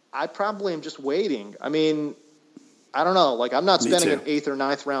 I probably am just waiting. I mean, I don't know. Like, I'm not spending an 8th or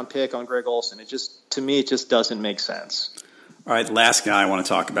 9th round pick on Greg Olsen. To me, it just doesn't make sense. All right, last guy I want to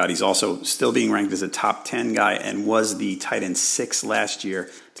talk about. He's also still being ranked as a top 10 guy and was the tight end 6 last year.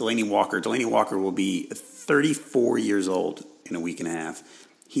 Delanie Walker. Delanie Walker will be 34 years old in a week and a half.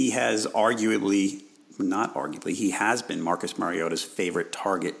 He has he has been Marcus Mariota's favorite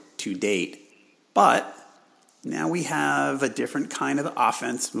target to date. But now we have a different kind of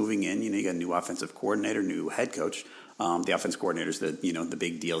offense moving in. You got a new offensive coordinator, new head coach. The offense coordinator is the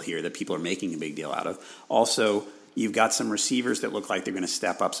big deal here that people are making a big deal out of. Also, you've got some receivers that look like they're going to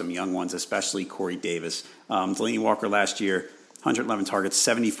step up, some young ones, especially Corey Davis. Delanie Walker last year, 111 targets,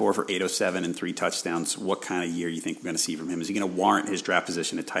 74 for 807 and 3 touchdowns. What kind of year do you think we're going to see from him? Is he going to warrant his draft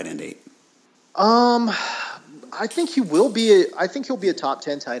position at tight end 8? I think he will be. I think he'll be a top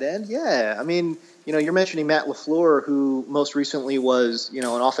 10 tight end. Yeah, I mean, you're mentioning Matt LaFleur, who most recently was, an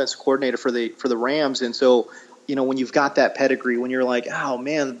offensive coordinator for the Rams, and so when you've got that pedigree, when you're like, oh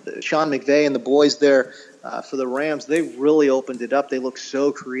man, Sean McVay and the boys there for the Rams, they really opened it up. They look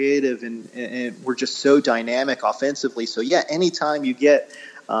so creative and were just so dynamic offensively. So yeah, anytime you get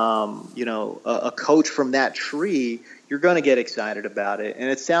a coach from that tree, you're going to get excited about it. And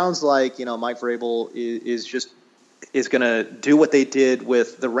it sounds like Mike Vrabel is going to do what they did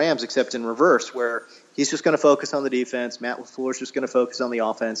with the Rams, except in reverse, where he's just going to focus on the defense. Matt LaFleur is just going to focus on the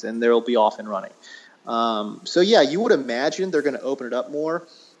offense, and they'll be off and running. So yeah, you would imagine they're going to open it up more.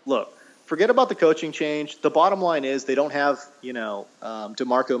 Look, forget about the coaching change. The bottom line is they don't have,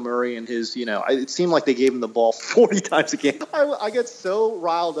 DeMarco Murray and his, it seemed like they gave him the ball 40 times a game. I get so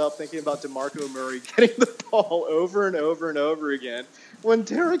riled up thinking about DeMarco Murray getting the ball over and over and over again. When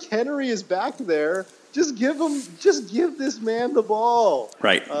Derrick Henry is back there, just give this man the ball.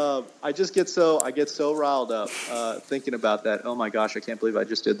 Right. I get so riled up thinking about that. Oh my gosh, I can't believe I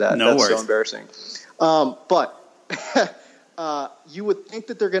just did that. No That's worries. So embarrassing. But you would think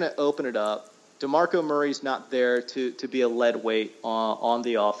that they're going to open it up. DeMarco Murray's not there to be a lead weight on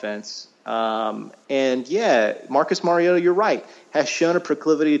the offense. And yeah, Marcus Mariota, you're right, has shown a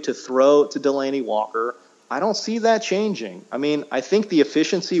proclivity to throw to Delanie Walker. I don't see that changing. I mean, I think the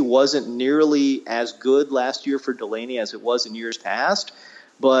efficiency wasn't nearly as good last year for Delaney as it was in years past.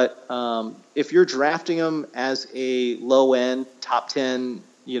 But if you're drafting him as a low-end, top 10,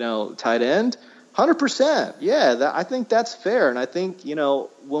 tight end, 100%. Yeah, I think that's fair. And I think,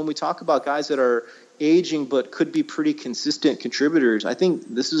 when we talk about guys that are aging but could be pretty consistent contributors, I think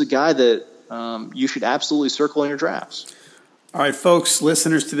this is a guy that you should absolutely circle in your drafts. All right, folks,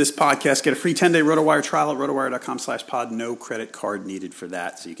 listeners to this podcast, get a free 10-day RotoWire trial at rotowire.com/pod. No credit card needed for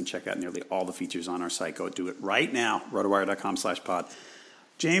that. So you can check out nearly all the features on our site. Go do it right now, rotowire.com/pod.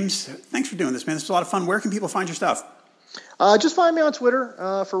 James, thanks for doing this, man. This was a lot of fun. Where can people find your stuff? Just find me on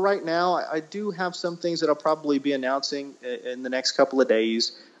Twitter for right now. I do have some things that I'll probably be announcing in the next couple of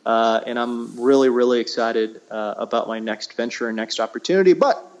days. And I'm really, really excited about my next venture and next opportunity,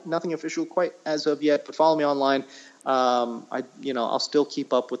 but nothing official quite as of yet. But follow me online. I'll still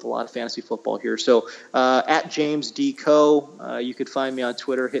keep up with a lot of fantasy football here. So at James D. Co. You could find me on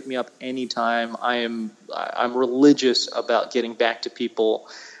Twitter. Hit me up anytime. I'm religious about getting back to people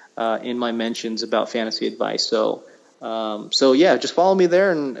in my mentions about fantasy advice. So yeah, just follow me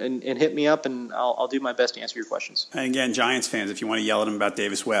there and hit me up, and I'll do my best to answer your questions. And again, Giants fans, if you want to yell at him about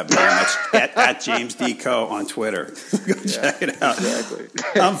Davis Webb, that's at James D. Co. on Twitter. Go check it out. Exactly.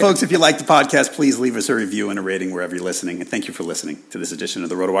 Folks, if you like the podcast, please leave us a review and a rating wherever you're listening. And thank you for listening to this edition of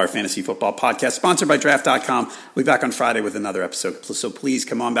the RotoWire Fantasy Football Podcast, sponsored by Draft.com. We'll be back on Friday with another episode, so please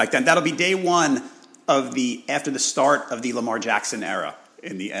come on back then. That'll be day one after the start of the Lamar Jackson era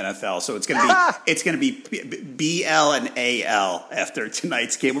in the NFL. So it's going to be BL and AL after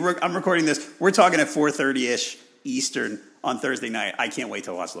tonight's game. I'm recording this. We're talking at 4:30-ish Eastern on Thursday night. I can't wait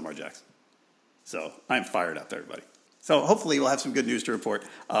to watch Lamar Jackson. So I'm fired up, everybody. So hopefully we'll have some good news to report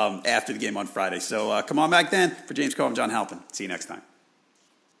after the game on Friday. So come on back then. For James Coe, I'm John Halpin. See you next time.